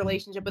weird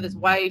relationship with his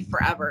wife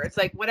forever. It's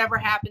like whatever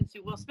happened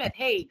to Will Smith.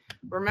 Hey,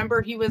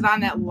 remember he was on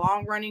that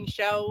long running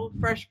show,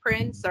 Fresh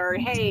Prince, or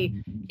hey,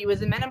 he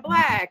was in Men in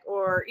Black,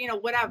 or, you know,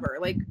 whatever.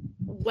 Like,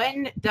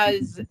 when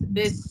does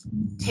this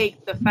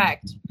take the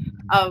effect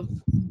of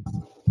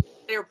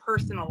their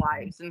personal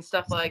lives and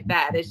stuff like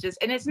that? It's just,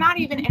 and it's not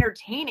even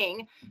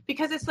entertaining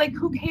because it's like,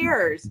 who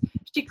cares?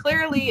 She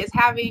clearly is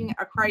having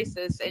a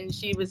crisis and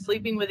she was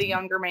sleeping with a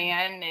younger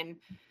man, and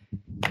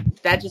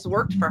that just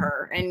worked for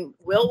her, and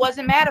Will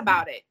wasn't mad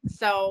about it.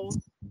 So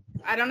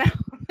I don't know.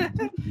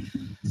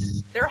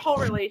 Their whole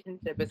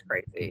relationship is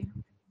crazy.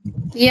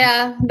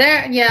 Yeah,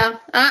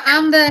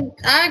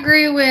 I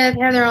agree with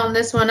Heather on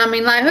this one. I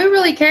mean, like, who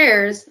really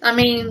cares? I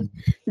mean,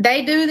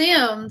 they do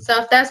them.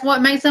 So if that's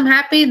what makes them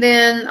happy,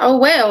 then oh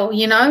well,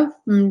 you know,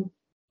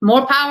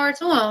 more power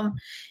to them.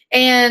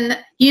 And,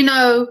 you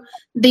know,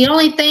 the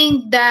only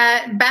thing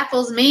that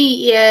baffles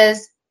me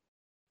is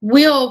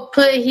Will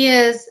put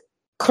his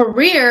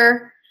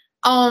career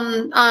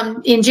on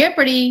in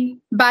jeopardy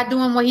by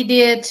doing what he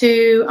did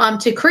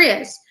to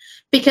Chris.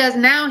 Because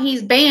now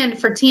he's banned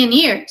for 10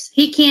 years.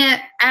 He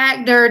can't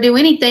act or do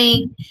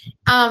anything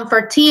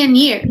for 10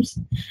 years.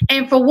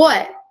 And for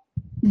what?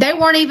 They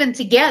weren't even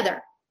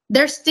together.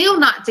 They're still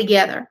not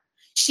together.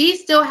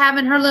 She's still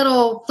having her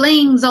little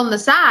flings on the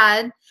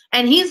side.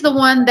 And he's the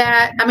one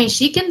that, I mean,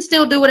 she can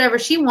still do whatever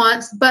she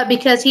wants, but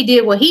because he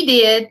did what he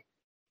did,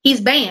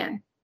 he's banned.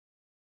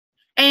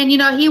 And, you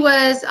know, there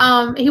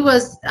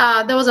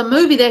was a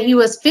movie that he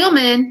was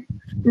filming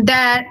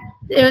that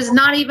was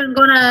not even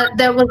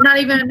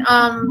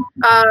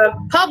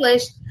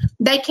published.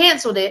 They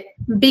canceled it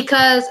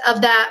because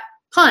of that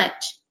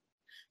punch.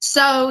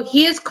 So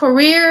his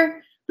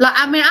career, like,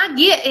 I mean, I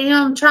get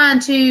him trying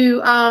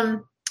to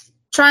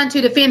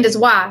defend his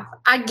wife.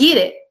 I get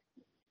it,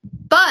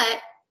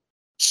 but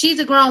she's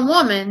a grown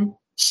woman.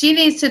 She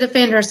needs to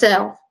defend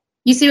herself.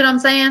 You see what I'm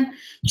saying?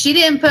 She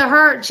didn't put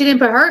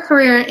her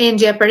career in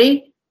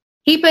jeopardy.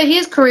 He put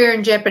his career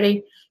in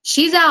jeopardy.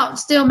 She's out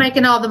still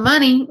making all the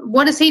money.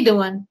 What is he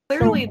doing?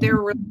 Clearly, their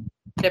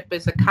relationship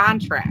is a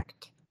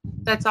contract.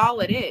 That's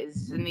all it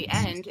is. In the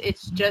end,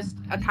 it's just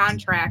a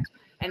contract,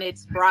 and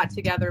it's brought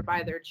together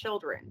by their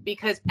children.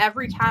 Because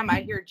every time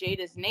I hear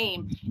Jada's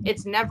name,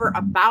 it's never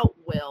about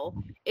Will.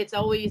 It's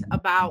always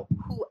about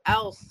who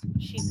else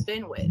she's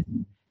been with.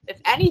 If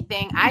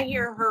anything, I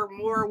hear her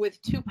more with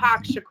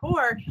Tupac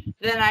Shakur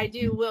than I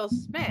do Will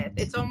Smith.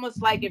 It's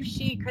almost like if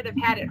she could have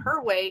had it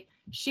her way,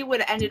 she would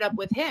have ended up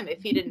with him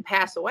if he didn't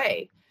pass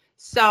away.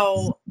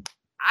 So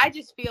I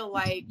just feel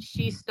like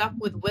she stuck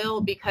with Will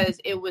because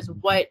it was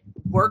what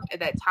worked at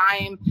that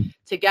time.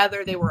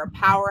 Together, they were a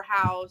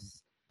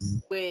powerhouse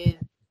with,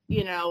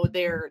 you know,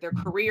 their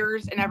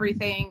careers and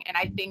everything. And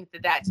I think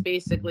that that's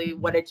basically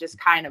what it just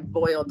kind of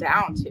boiled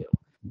down to.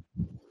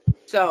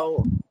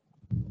 So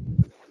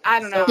I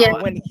don't know.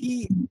 Yeah.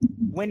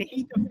 When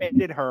he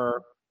defended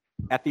her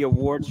at the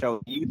award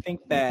show, do you think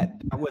that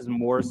was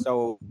more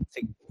so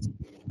to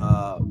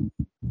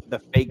the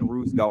fake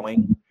ruse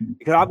going?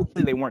 Because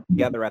obviously they weren't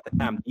together at the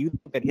time. Do you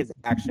think that his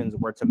actions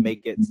were to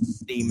make it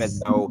seem as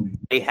though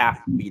they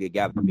have to be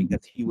together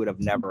because he would have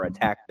never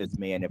attacked this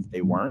man if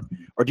they weren't?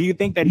 Or do you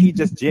think that he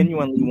just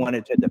genuinely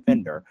wanted to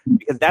defend her?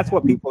 Because that's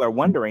what people are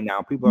wondering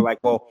now. People are like,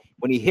 well,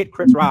 when he hit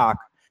Chris Rock,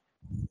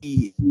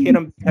 he hit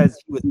him because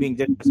he was being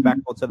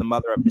disrespectful to the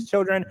mother of his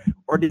children,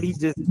 or did he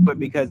just do it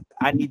because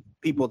I need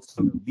people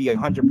to be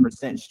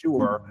 100%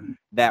 sure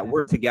that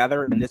we're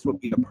together, and this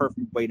would be the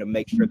perfect way to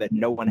make sure that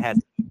no one has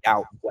any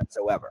doubt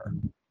whatsoever?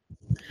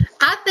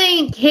 I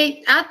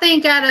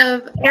think out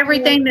of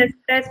everything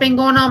that's been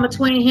going on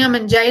between him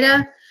and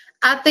Jada,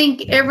 I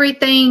think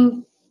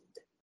everything,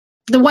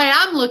 the way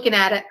I'm looking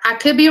at it, I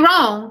could be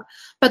wrong,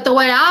 but the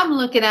way I'm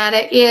looking at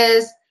it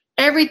is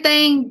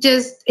everything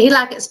just, he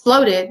like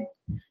exploded.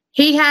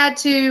 he had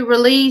to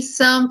release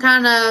some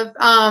kind of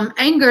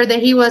anger that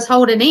he was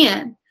holding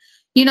in,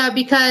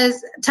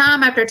 because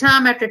time after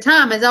time after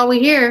time, as all we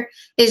hear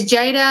is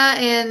Jada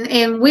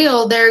and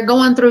Will, they're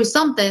going through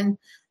something.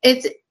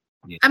 It's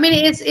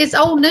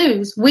old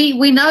news.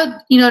 We know,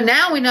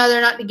 now we know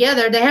they're not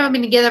together. They haven't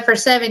been together for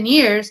 7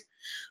 years.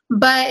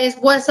 But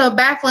what's so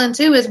baffling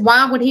too is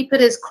why would he put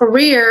his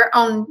career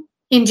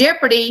in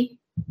jeopardy?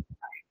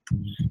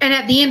 And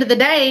at the end of the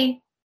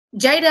day,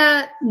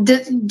 Jada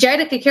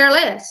could care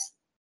less.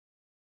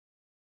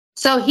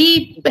 So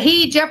he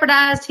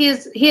jeopardized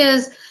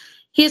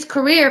his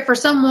career for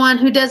someone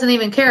who doesn't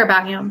even care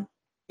about him.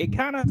 It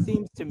kind of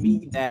seems to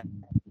me that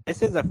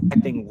this is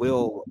affecting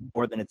Will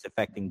more than it's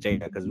affecting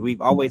Jada, because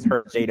we've always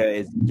heard Jada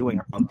is doing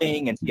her own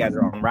thing and she has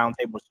her own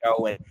roundtable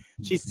show and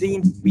she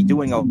seems to be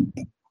doing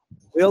okay.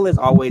 Will has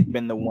always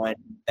been the one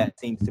that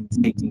seems to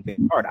be taking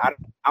things hard.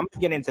 I'm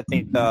beginning to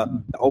think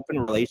the open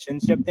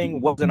relationship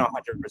thing wasn't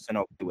 100%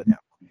 okay with him,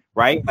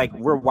 right? Like,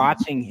 we're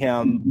watching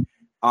him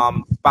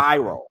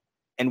spiral,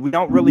 and we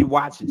don't really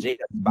watch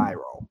Jada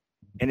spiral.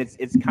 And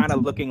it's kind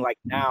of looking like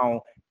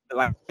now,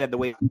 like I said, the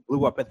way it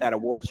blew up at that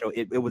award show,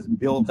 it was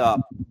built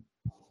up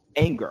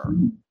anger.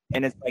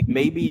 And it's like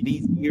maybe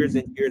these years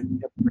and years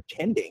of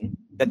pretending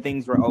that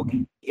things were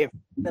okay, it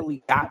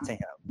finally got to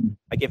him.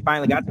 Like, it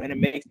finally got to him. And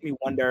it makes me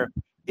wonder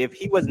if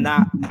he was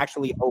not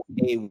actually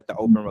okay with the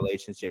open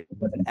relationship, he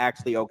wasn't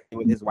actually okay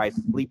with his wife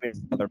sleeping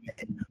with other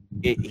men.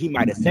 He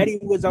might have said he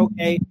was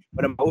okay,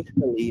 but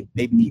emotionally,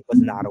 maybe he was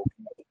not okay.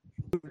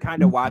 We're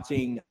kind of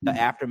watching the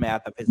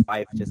aftermath of his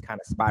life just kind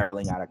of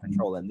spiraling out of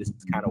control. And this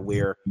is kind of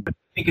where I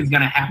think is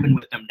going to happen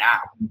with him now.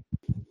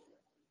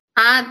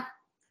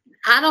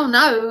 I don't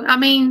know. I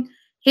mean,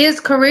 his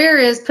career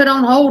is put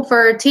on hold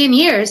for 10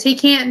 years. He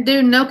can't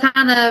do no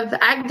kind of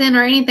acting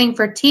or anything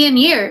for 10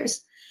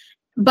 years.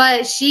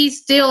 But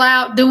she's still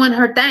out doing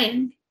her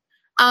thing.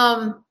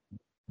 I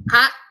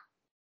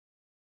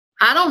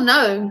don't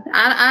know.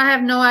 I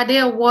have no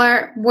idea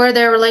where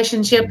their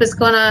relationship is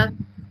gonna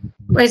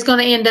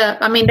end up.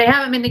 I mean, they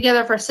haven't been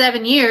together for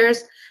 7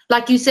 years,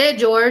 like you said,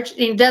 George.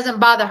 It doesn't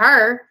bother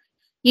her.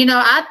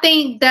 I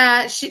think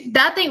I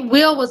think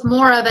Will was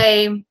more of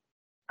a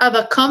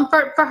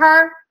comfort for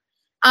her.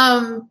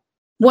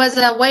 Was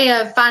a way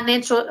of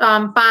financial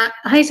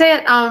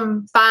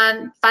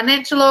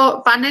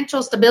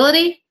financial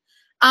stability.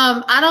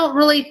 I don't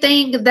really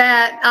think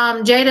that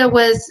Jada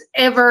was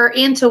ever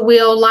into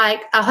Will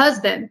like a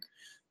husband.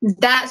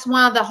 That's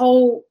why the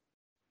whole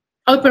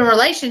open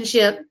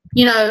relationship,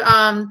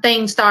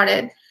 thing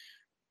started.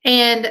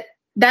 And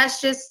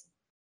that's just,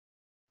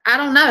 I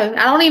don't know.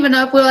 I don't even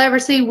know if we'll ever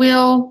see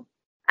Will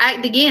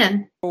act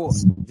again.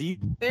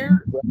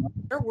 They're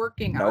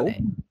working on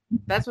it.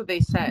 That's what they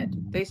said.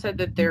 They said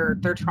that they're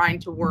trying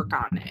to work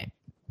on it.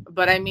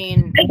 But I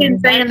mean, they've been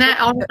saying that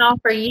on and off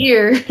for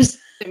years.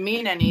 Doesn't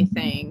mean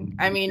anything.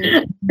 I mean,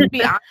 to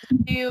be honest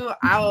with you,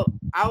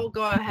 I'll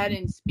go ahead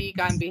and speak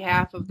on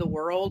behalf of the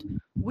world.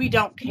 We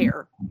don't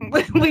care.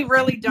 We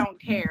really don't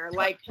care.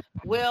 Like,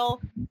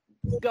 we'll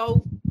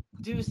go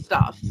do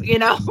stuff,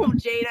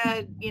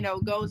 Jada,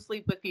 go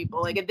sleep with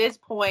people. Like, at this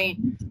point,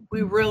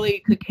 we really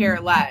could care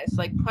less.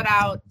 Like, put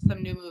out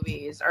some new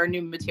movies or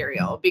new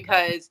material,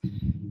 because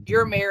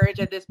your marriage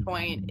at this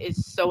point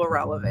is so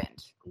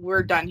irrelevant.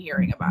 We're done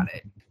hearing about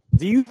it.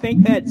 Do you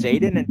think that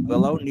Jaden and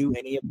Willow knew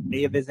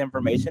any of his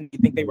information? Do you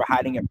think they were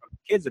hiding it from the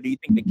kids, or do you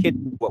think the kids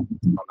knew what was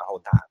on the whole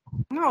time?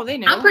 No, they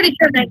knew. I'm pretty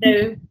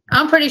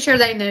sure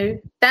they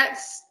knew.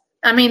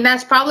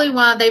 That's probably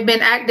why they've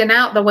been acting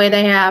out the way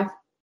they have.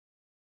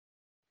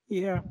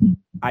 Yeah,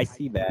 I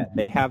see that.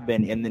 They have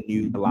been in the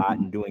news a lot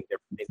and doing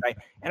different things.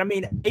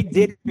 They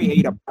did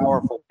create a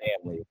powerful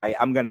family.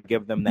 I'm going to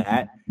give them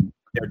that.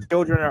 Their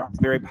children are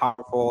very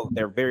powerful.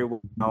 They're very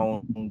well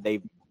known.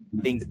 They've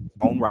things in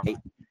their own right.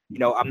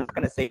 I'm not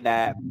going to say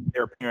that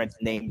their parents'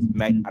 names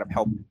might not have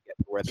helped them get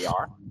to where they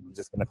are. I'm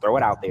just going to throw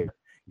it out there.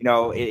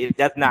 It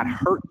does not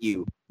hurt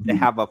you to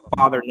have a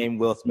father named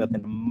Will Smith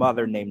and a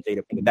mother named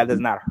Jada Pinkett. That does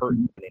not hurt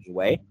you in any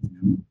way.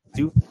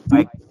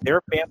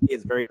 Their family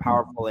is very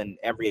powerful in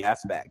every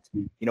aspect.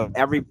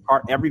 Every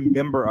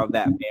member of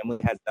that family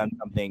has done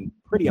something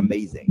pretty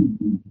amazing.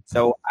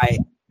 So I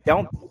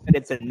don't think that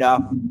it's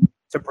enough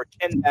to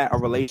pretend that a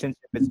relationship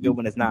is good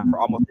when it's not for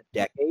almost a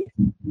decade.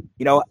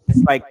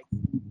 It's like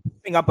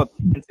giving up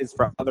appearances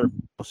for other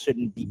people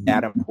shouldn't be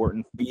that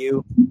important for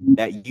you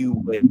that you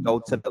would go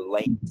to the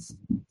lengths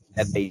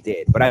that they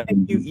did. But I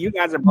think you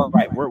guys are both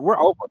right. We're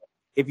over it.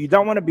 If you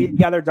don't want to be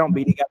together, don't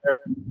be together.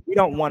 We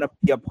don't want to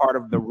be a part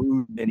of the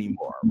ruse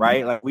anymore,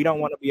 right? Like, we don't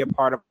want to be a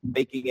part of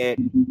making it,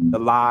 the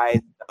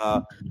lies,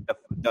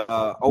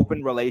 the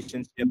open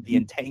relationship, the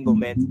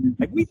entanglement.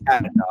 Like, we've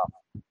had enough.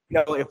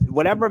 If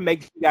whatever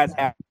makes you guys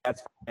happy,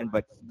 that's fine.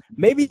 But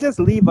maybe just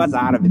leave us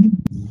out of it.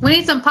 We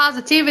need some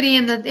positivity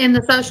in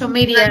the social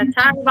media.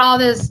 Tired of all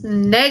this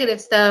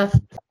negative stuff.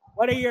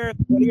 What are your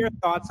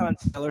thoughts on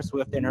Taylor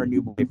Swift and her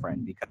new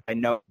boyfriend? Because I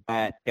know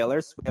that Taylor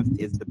Swift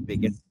is the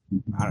biggest,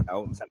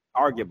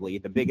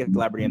 arguably the biggest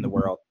celebrity in the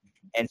world,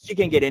 and she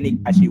can get any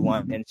guy she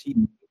wants, and she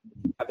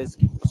Travis,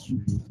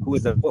 who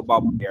is a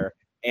football player.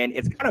 And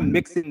it's kind of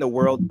mixing the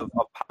world of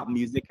pop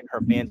music and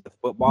her fans of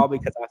football,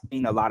 because I've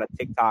seen a lot of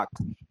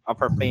TikToks of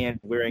her fans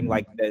wearing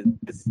like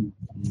this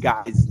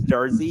guy's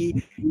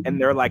jersey, and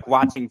they're like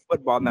watching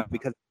football now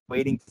because they're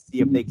waiting to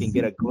see if they can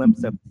get a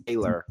glimpse of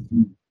Taylor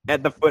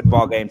at the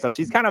football game. So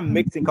she's kind of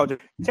mixing culture.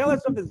 Taylor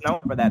Swift is known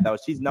for that, though.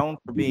 She's known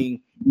for being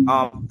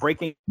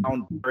breaking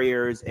down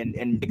barriers and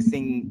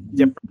mixing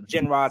different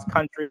genres,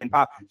 country and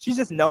pop. She's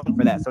just known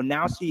for that. So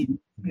now she's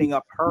opening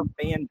up her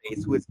fan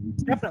base, who is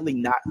definitely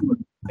not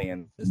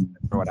fans, just to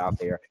throw it out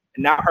there.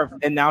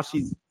 And now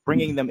she's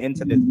bringing them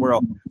into this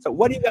world. So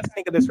what do you guys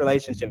think of this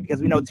relationship?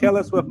 Because we know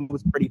Taylor Swift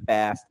moves pretty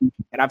fast,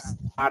 and I've seen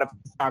a lot of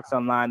talks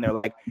online. They're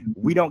like,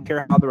 we don't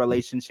care how the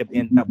relationship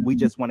ends up. We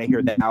just want to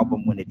hear the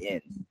album when it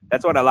ends.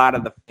 That's what a lot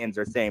of the fans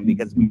are saying,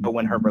 because we know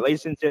when her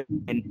relationship,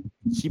 and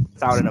she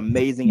puts out an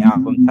amazing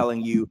album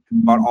telling you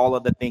about all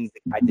of the things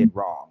that I did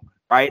wrong,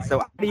 right? So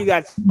how do you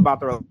guys feel about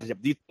the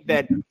relationship? Do you think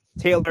that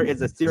Taylor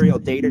is a serial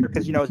dater?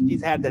 Because, you know,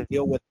 she's had to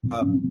deal with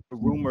the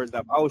rumors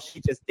of, oh,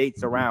 she just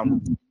dates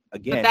around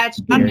again. But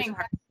that's shunning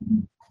her.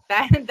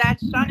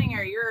 That's shunning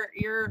her.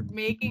 You're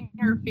making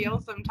her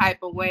feel some type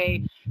of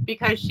way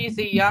because she's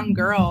a young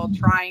girl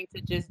trying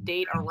to just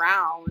date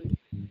around,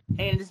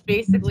 and it's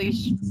basically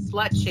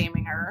slut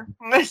shaming her.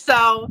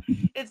 So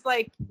it's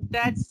like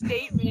that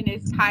statement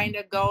is kind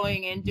of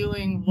going and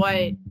doing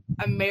what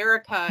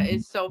America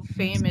is so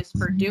famous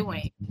for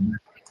doing.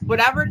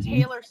 Whatever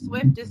Taylor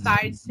Swift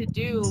decides to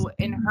do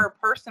in her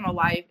personal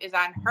life is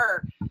on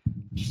her.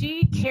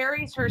 She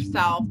carries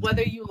herself,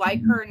 whether you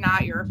like her or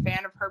not, you're a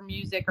fan of her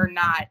music or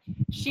not,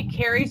 she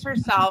carries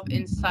herself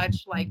in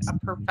such like a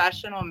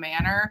professional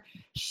manner.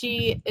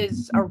 She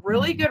is a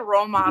really good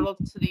role model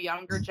to the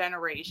younger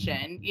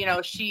generation. You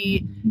know,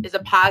 she is a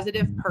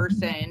positive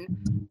person.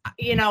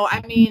 You know,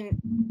 I mean,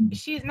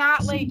 she's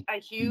not like a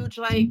huge,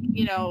 like,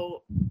 you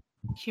know,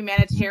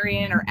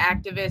 humanitarian or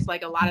activist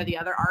like a lot of the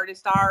other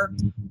artists are,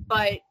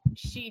 but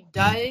she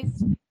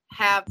does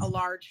have a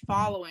large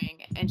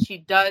following and she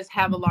does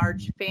have a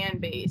large fan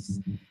base.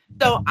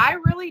 So I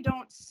really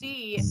don't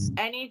see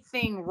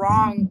anything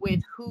wrong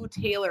with who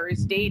Taylor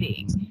is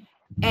dating.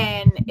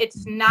 And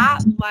it's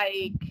not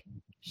like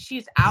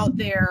she's out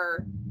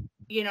there,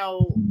 you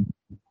know,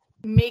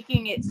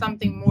 making it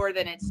something more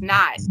than it's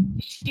not.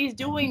 She's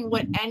doing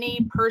what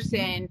any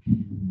person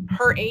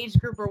her age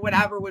group or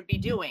whatever would be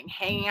doing,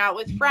 hanging out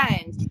with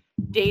friends,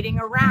 dating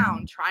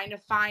around, trying to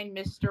find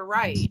Mr.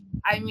 Right.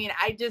 I mean,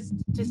 I just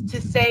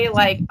to say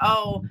like,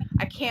 oh,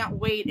 I can't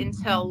wait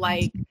until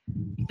like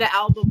the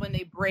album when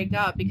they break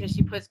up because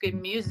she puts good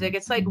music.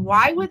 It's like,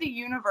 why would the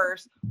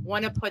universe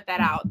want to put that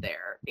out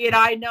there? You know,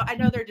 I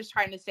know they're just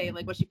trying to say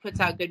like, well, she puts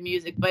out good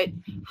music, but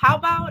how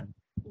about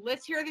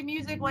let's hear the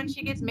music when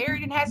she gets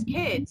married and has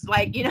kids?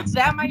 Like, you know,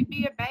 that might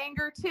be a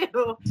banger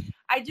too.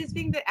 I just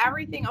think that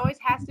everything always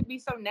has to be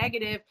so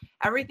negative.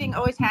 Everything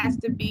always has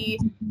to be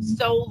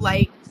so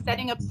like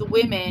setting up the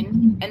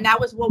women. And that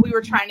was what we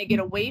were trying to get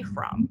away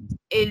from,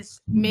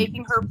 is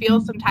making her feel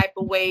some type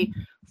of way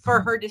for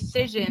her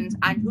decisions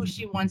on who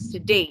she wants to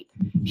date.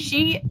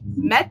 She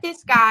met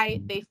this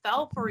guy. They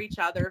fell for each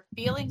other.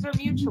 Feelings are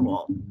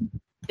mutual.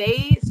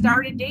 They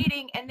started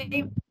dating and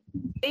they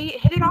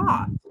hit it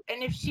off.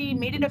 And if she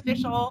made it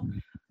official,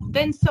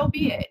 then so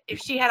be it. If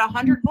she had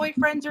 100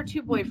 boyfriends or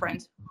 2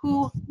 boyfriends,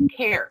 who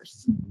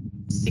cares?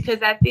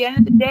 Because at the end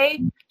of the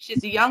day,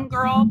 she's a young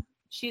girl.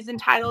 She's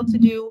entitled to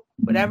do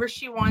whatever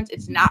she wants.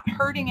 It's not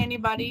hurting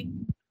anybody.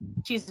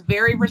 She's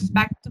very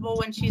respectable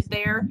when she's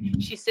there.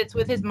 She sits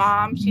with his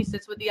mom. She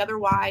sits with the other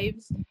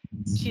wives.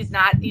 She's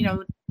not, you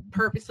know,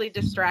 purposely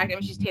distracting. I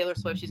mean, she's Taylor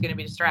Swift. She's going to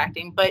be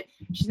distracting, but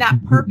she's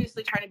not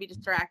purposely trying to be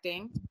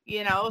distracting,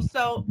 you know?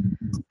 So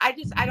I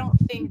don't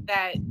think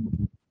that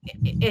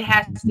it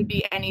has to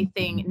be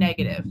anything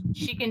negative.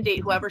 She can date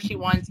whoever she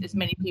wants, as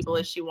many people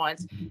as she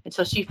wants,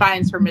 until she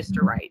finds her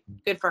Mr. Right.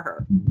 Good for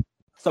her.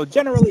 So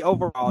generally,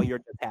 overall, you're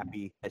just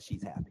happy that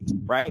she's happy,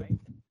 right?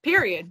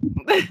 Period.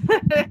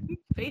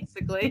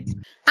 Basically.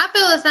 I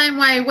feel the same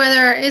way,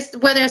 whether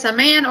it's a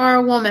man or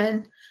a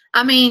woman.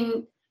 I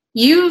mean,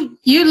 you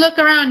look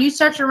around, you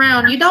search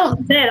around, you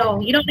don't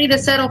settle. You don't need to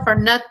settle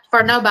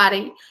for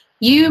nobody.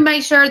 You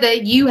make sure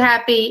that you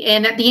happy,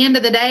 and at the end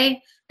of the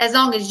day, as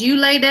long as you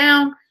lay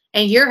down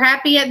and you're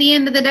happy at the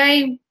end of the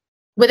day,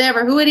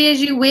 whatever who it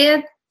is you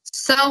with,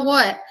 so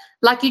what?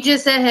 Like you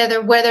just said,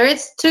 Heather, whether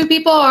it's 2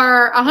 people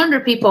or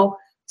 100 people,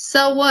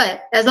 so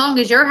what? As long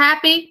as you're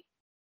happy.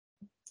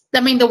 I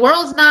mean, the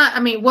world's not, I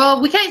mean,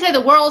 well, we can't say the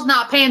world's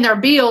not paying their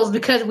bills,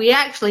 because we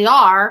actually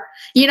are,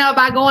 you know,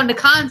 by going to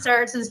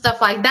concerts and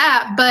stuff like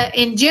that. But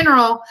in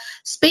general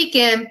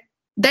speaking,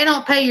 they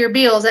don't pay your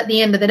bills at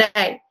the end of the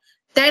day.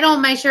 They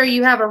don't make sure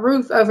you have a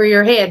roof over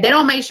your head. They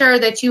don't make sure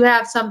that you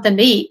have something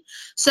to eat.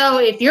 So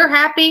if you're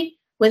happy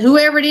with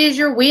whoever it is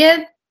you're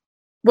with,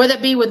 whether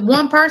it be with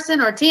 1 person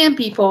or 10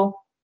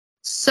 people,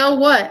 so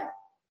what?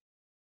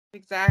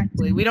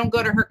 Exactly. We don't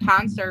go to her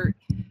concert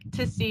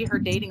to see her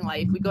dating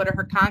life. We go to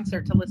her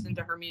concert to listen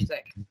to her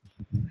music.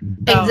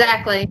 So,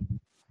 exactly.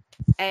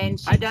 And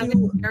she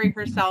doesn't carry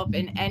herself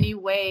in any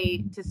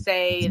way to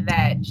say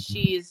that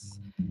she's,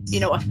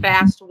 a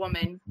fast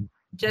woman.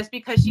 Just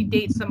because she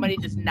dates somebody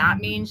does not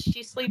mean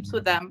she sleeps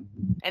with them.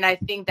 And I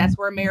think that's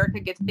where America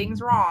gets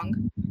things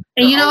wrong.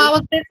 And I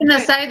was fixing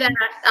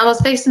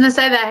to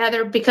say that,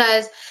 Heather,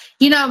 because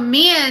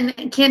men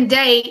can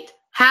date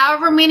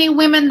however many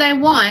women they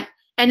want,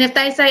 and if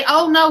they say,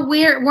 "Oh no,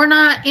 we're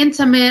not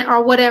intimate"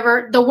 or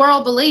whatever, the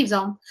world believes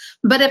them.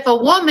 But if a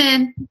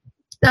woman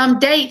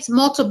dates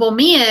multiple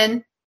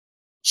men,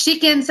 she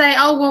can say,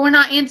 "Oh well, we're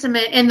not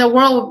intimate," and the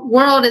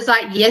world is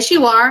like, "Yes,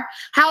 you are."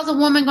 How's a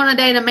woman going to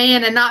date a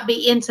man and not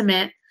be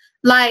intimate?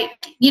 Like,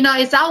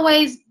 it's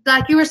always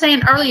like you were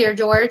saying earlier,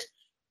 George.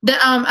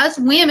 Us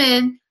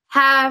women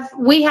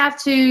we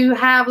have to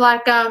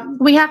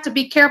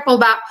be careful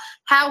about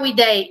how we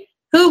date,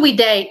 who we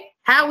date,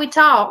 how we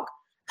talk,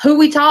 who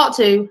we talk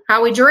to,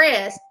 how we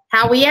dress,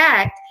 how we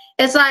act.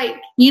 It's like,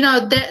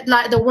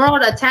 that the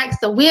world attacks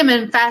the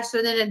women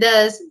faster than it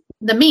does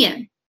the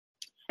men.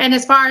 And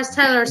as far as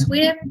Taylor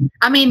Swift,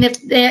 I mean,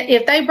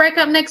 if they break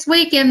up next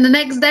week and the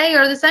next day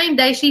or the same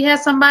day she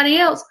has somebody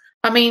else,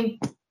 I mean,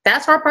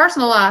 that's her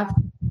personal life.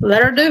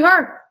 Let her do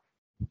her.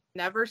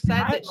 Never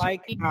said that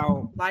she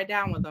lie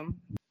down with them.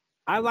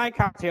 I like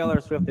how Taylor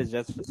Swift is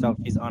just herself.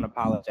 She's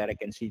unapologetic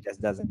and she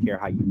just doesn't care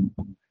how you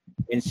feel.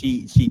 And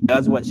she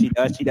does what she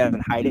does. She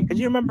doesn't hide it. Because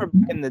you remember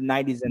in the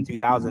 90s and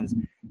 2000s,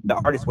 the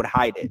artists would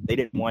hide it. They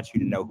didn't want you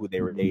to know who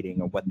they were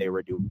dating or what they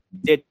were doing.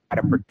 They did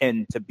try to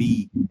pretend to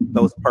be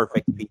those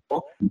perfect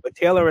people. But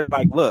Taylor is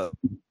like, look,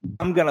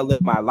 I'm going to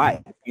live my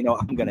life.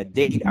 I'm going to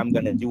date. I'm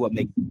going to do what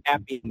makes me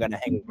happy. I'm going to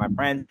hang with my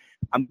friends.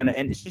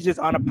 And she's just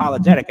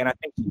unapologetic. And I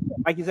think,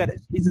 like you said,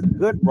 she's a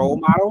good role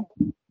model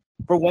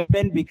for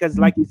women because,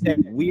 like you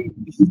said, we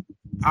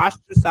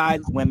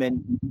ostracize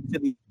women to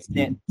the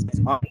extent it's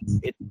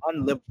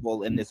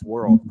unlivable in this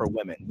world for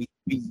women.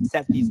 We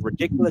set these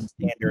ridiculous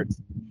standards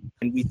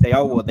and we say,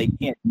 oh, well, they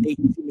can't date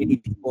too many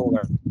people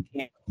or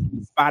can't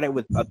spot it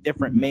with a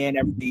different man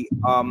every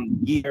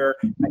year.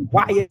 Like,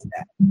 why is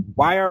that?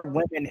 Why are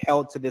women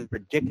held to this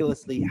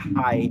ridiculously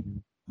high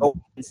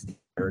open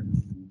standard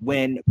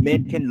when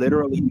men can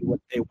literally do what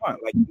they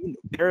want? Like,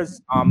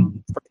 there's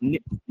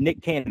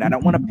Nick Cannon. I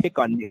don't want to pick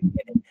on Nick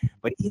Cannon,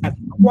 but he has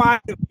quite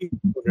a few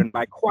children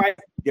by quite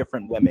a few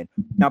different women.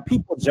 Now,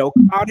 people joke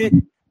about it,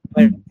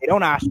 but they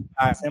don't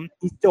ostracize him.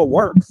 He still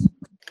works.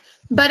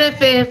 But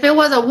if it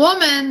was a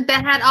woman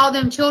that had all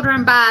them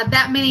children by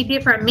that many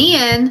different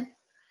men,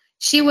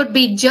 she would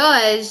be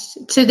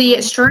judged to the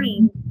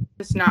extreme.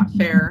 It's not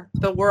fair.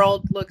 The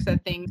world looks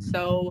at things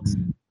so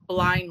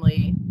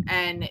blindly,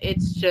 and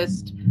it's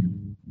just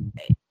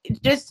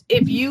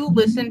if you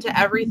listen to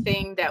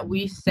everything that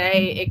we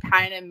say, it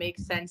kind of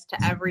makes sense to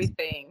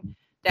everything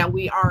that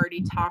we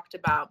already talked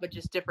about, but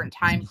just different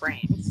time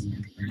frames.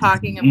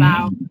 Talking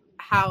about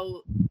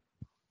how,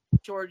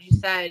 George, you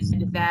said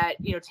that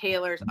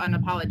Taylor's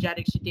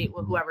unapologetic, she date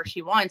with whoever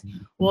she wants.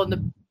 Well, in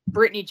the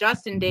Britney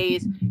Justin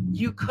days,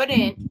 you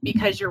couldn't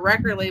because your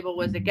record label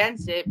was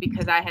against it,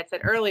 because I had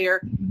said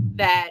earlier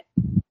that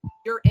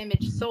your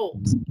image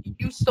sold.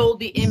 You sold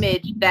the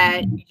image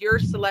that your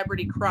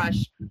celebrity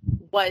crush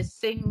was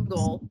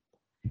single,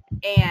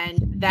 and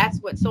that's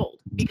what sold,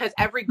 because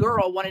every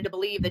girl wanted to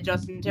believe that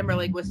Justin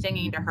Timberlake was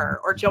singing to her,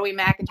 or Joey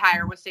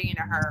McIntyre was singing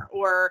to her,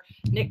 or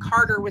Nick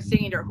Carter was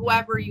singing to her,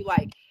 whoever you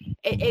like.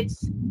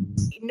 It's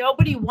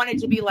nobody wanted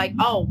to be like,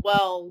 oh,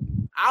 well,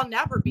 I'll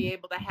never be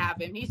able to have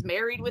him. He's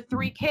married with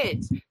 3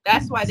 kids.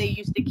 That's why they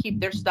used to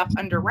keep their stuff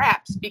under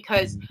wraps,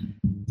 because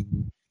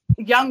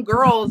young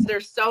girls,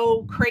 they're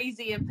so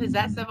crazy and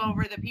possessive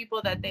over the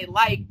people that they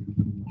like.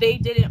 They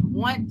didn't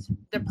want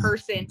the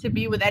person to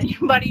be with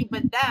anybody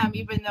but them,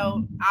 even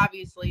though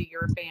obviously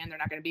you're a fan, they're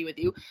not going to be with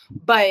you.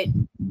 But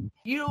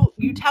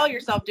you tell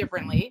yourself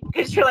differently,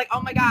 because you're like,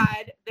 oh my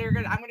God, I'm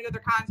going to go to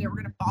their concert, we're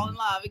going to fall in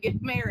love and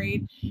get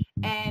married.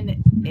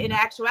 And in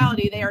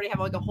actuality, they already have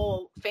like a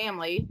whole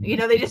family. They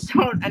just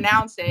don't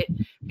announce it,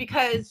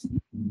 because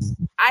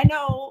I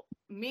know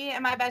me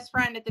and my best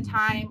friend at the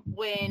time,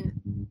 when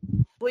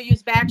we'll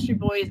use Backstreet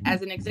Boys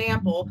as an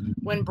example,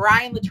 when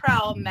Brian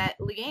Luttrell met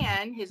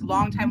Leanne, his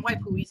longtime wife,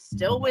 who he's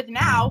still with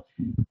now,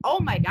 oh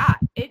my God,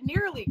 it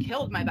nearly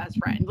killed my best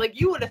friend. Like,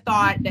 you would have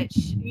thought that,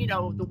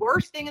 the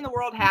worst thing in the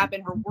world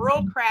happened. Her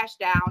world crashed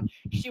down.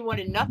 She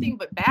wanted nothing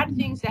but bad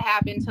things to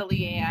happen to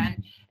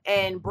Leanne,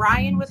 and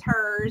Brian was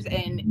hers,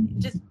 and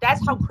just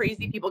that's how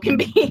crazy people can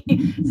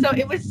be. So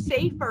it was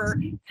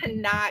safer to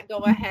not go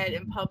ahead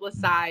and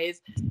publicize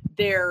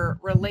their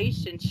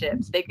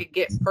relationships. They could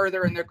get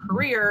further in their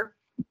career,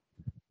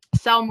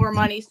 sell more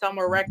money, sell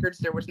more records.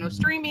 There was no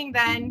streaming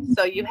then,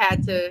 so you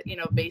had to,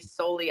 base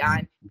solely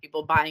on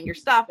people buying your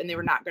stuff, and they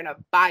were not going to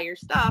buy your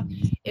stuff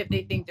if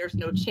they think there's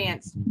no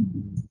chance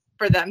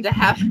for them to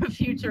have a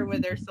future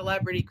with their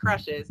celebrity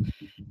crushes.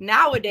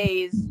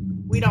 Nowadays,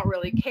 we don't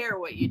really care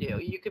what you do.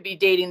 You could be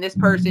dating this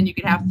person, you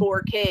could have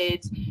 4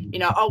 kids,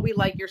 oh, we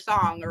like your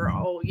song, or,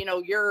 oh,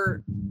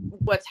 you're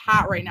what's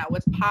hot right now,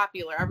 what's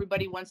popular.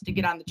 Everybody wants to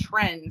get on the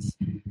trends.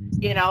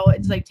 You know,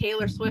 it's like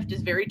Taylor Swift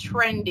is very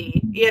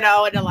trendy, you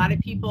know, and a lot of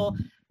people,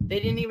 they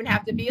didn't even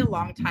have to be a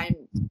longtime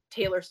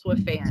Taylor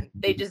Swift fan.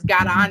 They just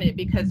got on it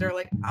because they're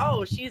like,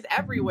 oh, she's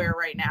everywhere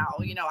right now.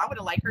 You know, I would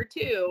have liked her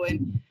too.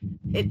 And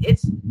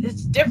it's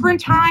different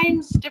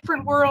times,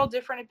 different world,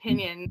 different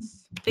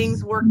opinions.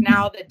 Things work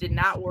now that did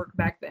not work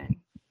back then.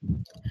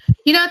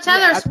 You know,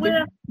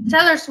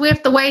 Taylor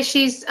Swift, the way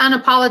she's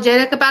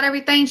unapologetic about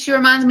everything, she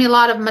reminds me a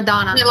lot of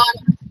Madonna.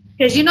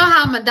 Because you know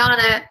how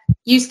Madonna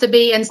used to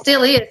be and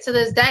still is to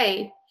this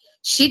day.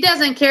 She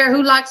doesn't care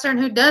who likes her and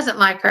who doesn't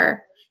like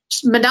her.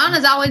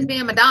 Madonna's always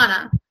been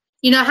Madonna.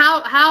 You know,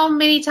 how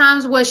many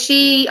times was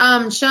she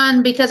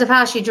shunned because of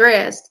how she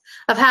dressed,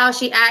 of how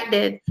she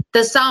acted,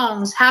 the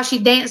songs, how she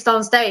danced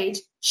on stage?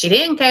 She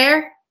didn't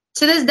care.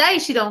 To this day,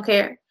 she don't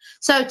care.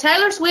 So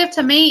Taylor Swift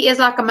to me is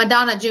like a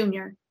Madonna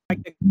Jr.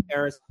 Like the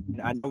comparison.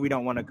 I know we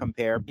don't want to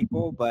compare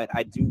people, but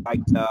I do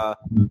like the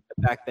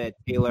fact that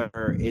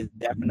Taylor is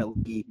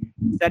definitely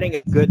setting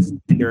a good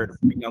standard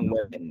for young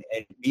women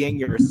and being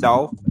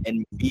yourself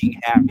and being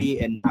happy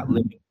and not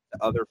living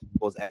to other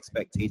people's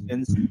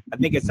expectations. I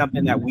think it's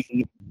something that we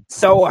need.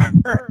 So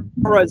her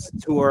Eras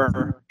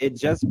tour, it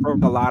just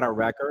broke a lot of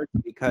records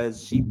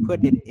because she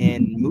put it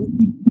in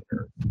movie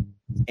theaters,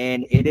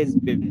 and it has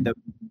been the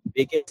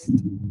biggest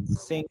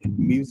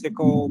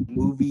musical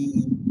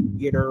movie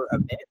theater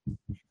event.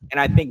 And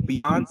I think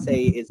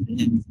Beyonce is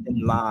next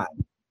in line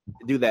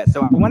to do that.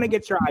 So I want to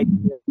get your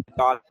idea,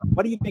 thoughts.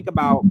 What do you think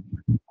about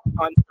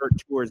concert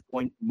tours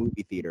going to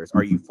movie theaters?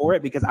 Are you for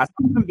it? Because I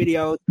saw some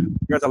videos.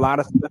 There's a lot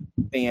of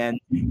fans.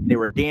 They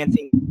were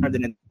dancing on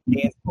the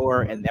dance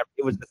floor, and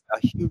it was just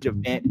a huge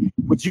event.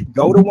 Would you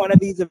go to one of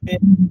these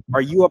events?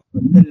 Are you a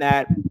person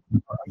that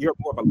you're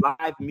more of a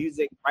live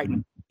music right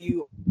now?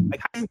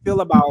 Like, how do you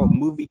feel about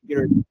movie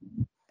theater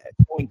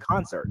going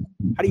concerts?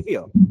 How do you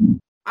feel?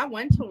 I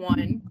went to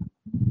one,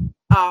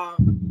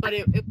 but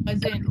it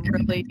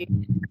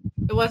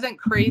wasn't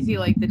crazy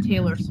like the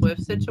Taylor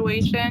Swift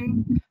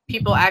situation.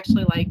 People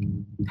actually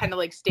kind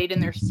of stayed in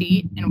their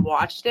seat and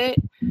watched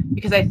it,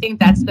 because I think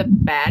that's the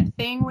bad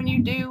thing when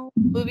you do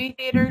movie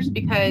theaters,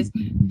 because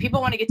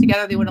people want to get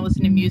together, they want to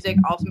listen to music,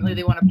 ultimately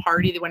they want to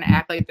party, they want to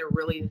act like they're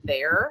really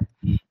there.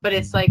 But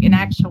it's like, in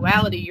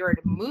actuality, you're at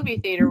a movie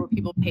theater where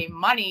people pay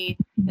money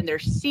in their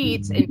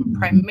seats, and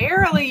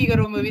primarily you go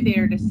to a movie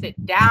theater to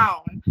sit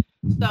down.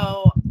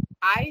 So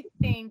I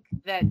think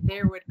that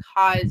there would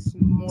cause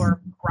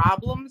more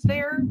problems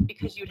there,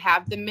 because you'd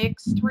have the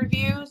mixed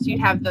reviews. You'd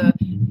have the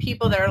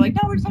people that are like,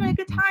 no, we're just having a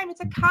good time. It's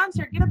a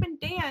concert. Get up and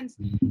dance.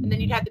 And then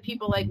you'd have the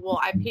people like, well,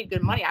 I paid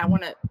good money. I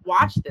want to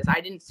watch this.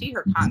 I didn't see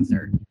her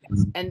concert.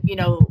 And, you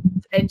know,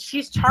 and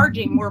she's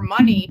charging more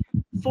money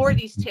for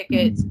these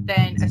tickets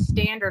than a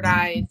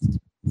standardized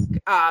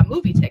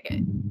movie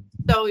ticket.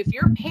 So if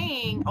you're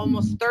paying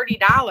almost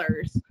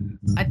 $30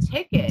 a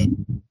ticket,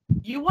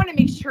 you want to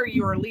make sure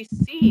you're at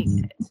least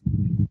seeing it,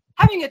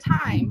 having a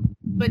time,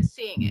 but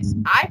seeing it.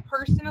 I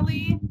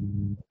personally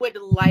would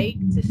like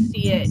to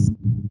see it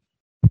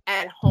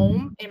at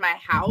home in my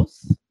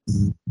house,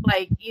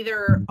 like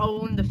either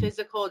own the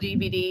physical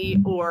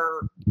DVD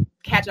or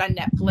catch on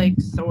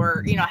Netflix,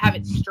 or, you know, have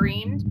it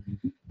streamed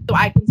so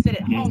I can sit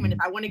at home. And if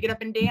I want to get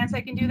up and dance,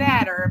 I can do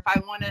that. Or if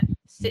I want to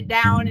sit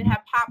down and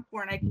have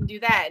popcorn, I can do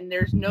that. And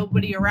there's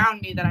nobody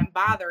around me that I'm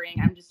bothering.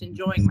 I'm just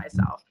enjoying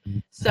myself.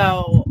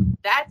 So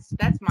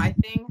that's my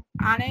thing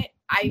on it.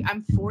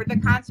 I'm for the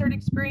concert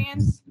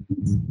experience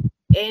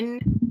in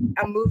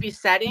a movie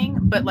setting,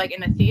 but like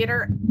in a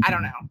theater, I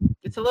don't know.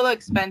 It's a little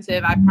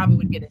expensive. I probably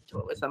would get into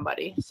it with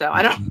somebody. So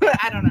I don't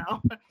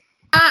know.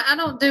 I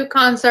don't do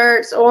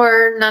concerts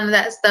or none of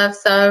that stuff.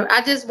 So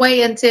I just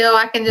wait until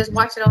I can just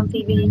watch it on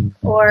TV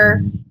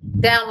or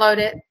download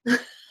it.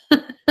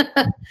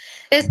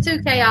 It's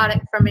too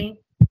chaotic for me.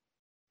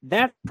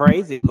 That's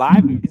crazy.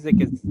 Live music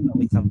is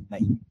really something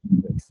that you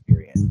need to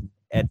experience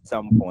at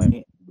some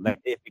point. Like,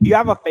 if you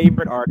have a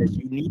favorite artist,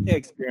 you need to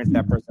experience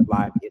that person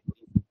live at least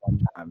one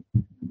time.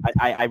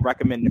 I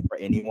recommend it for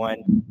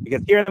anyone,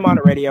 because hearing them on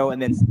the radio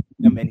and then seeing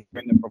them and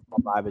hearing them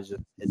perform live is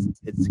just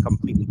it's a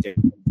completely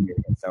different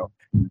experience. So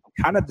I'm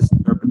kind of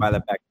disturbed by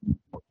the fact that you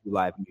don't do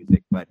live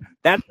music, but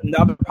that's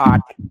another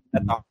podcast.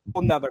 That's a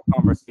whole nother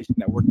conversation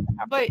that we're gonna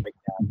have to break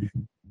down.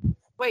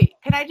 Wait,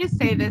 can I just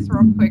say this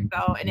real quick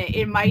though, and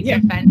it might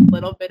defend a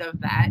little bit of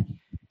that.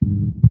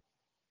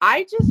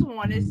 I just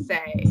want to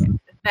say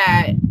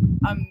that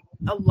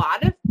a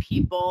lot of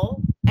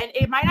people, and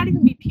it might not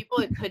even be people,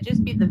 it could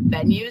just be the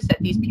venues that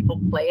these people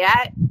play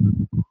at,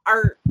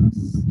 are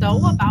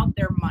so about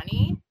their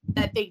money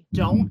that they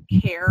don't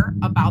care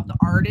about the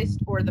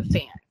artist or the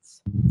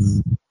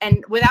fans.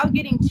 And without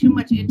getting too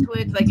much into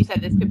it, like you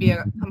said, this could be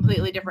a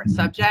completely different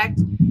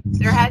subject.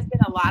 There has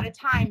been a lot of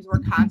times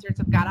where concerts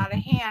have got out of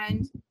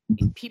hand.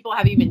 People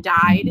have even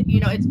died. You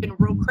know, it's been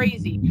real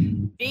crazy.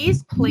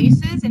 These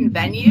places and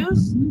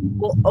venues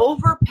will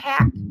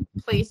overpack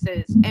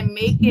places and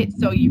make it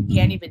so you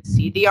can't even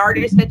see the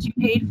artist that you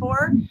paid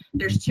for.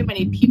 There's too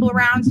many people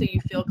around, so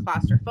you feel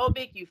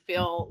claustrophobic. You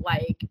feel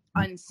like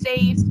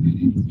unsafe.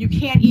 You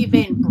can't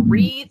even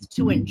breathe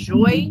to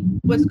enjoy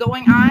what's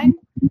going on.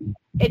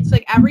 It's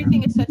like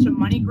everything is such a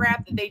money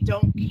grab that they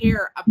don't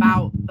care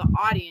about the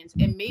audience.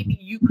 And maybe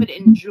you could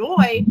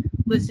enjoy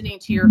listening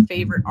to your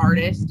favorite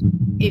artist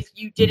if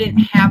you didn't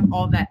have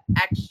all that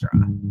extra.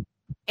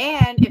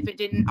 And if it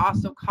didn't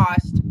also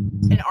cost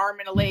an arm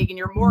and a leg and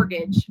your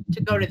mortgage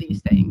to go to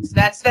these things.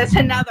 That's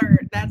another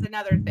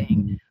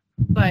thing.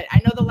 But I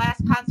know the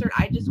last concert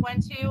I just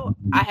went to,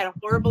 I had a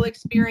horrible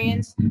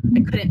experience. I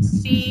couldn't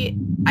see.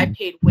 I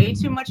paid way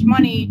too much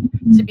money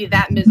to be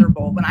that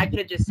miserable when I could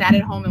have just sat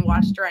at home and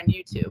watched her on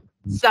YouTube.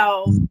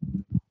 So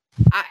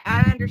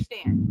I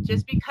understand.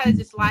 Just because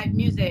it's live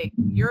music,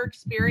 your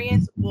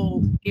experience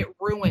will get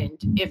ruined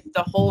if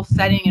the whole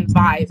setting and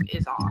vibe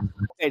is off.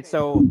 Okay,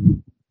 so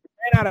we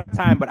ran out of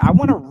time, but I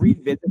want to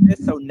revisit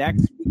this. So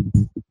next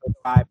week,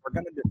 we're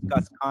going to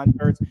discuss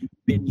concerts,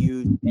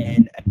 venues,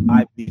 and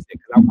live music.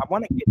 I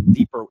want to get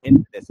deeper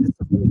into this. It's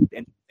a really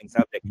interesting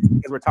subject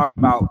because we're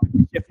talking about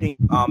shifting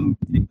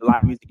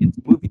live music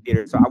into movie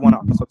theaters. So I want to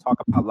also talk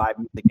about live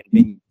music and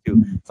venues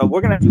too. So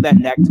we're going to do that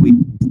next week.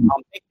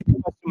 Thank you so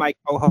much to my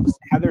co-hosts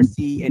Heather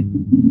C.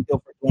 and Phil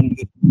for joining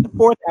me. The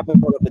fourth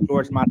episode of the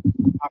George Mossey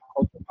Pop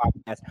Culture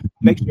Podcast.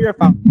 Make sure you're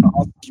following on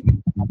all social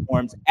media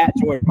platforms at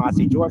George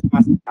Mossey,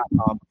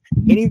 GeorgeMossey.com.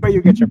 Anywhere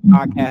you get your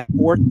podcast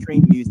or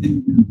stream music,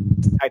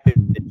 type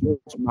in the George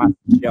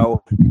Mossey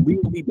Show. We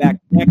will be back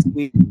next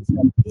week with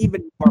some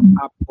even more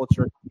pop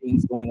culture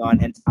things going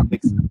on and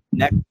topics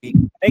next week.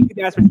 Thank you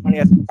guys for joining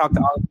us. We'll talk to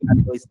all of you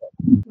guys really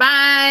soon.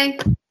 Bye.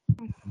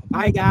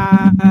 Bye,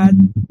 guys.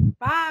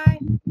 Bye.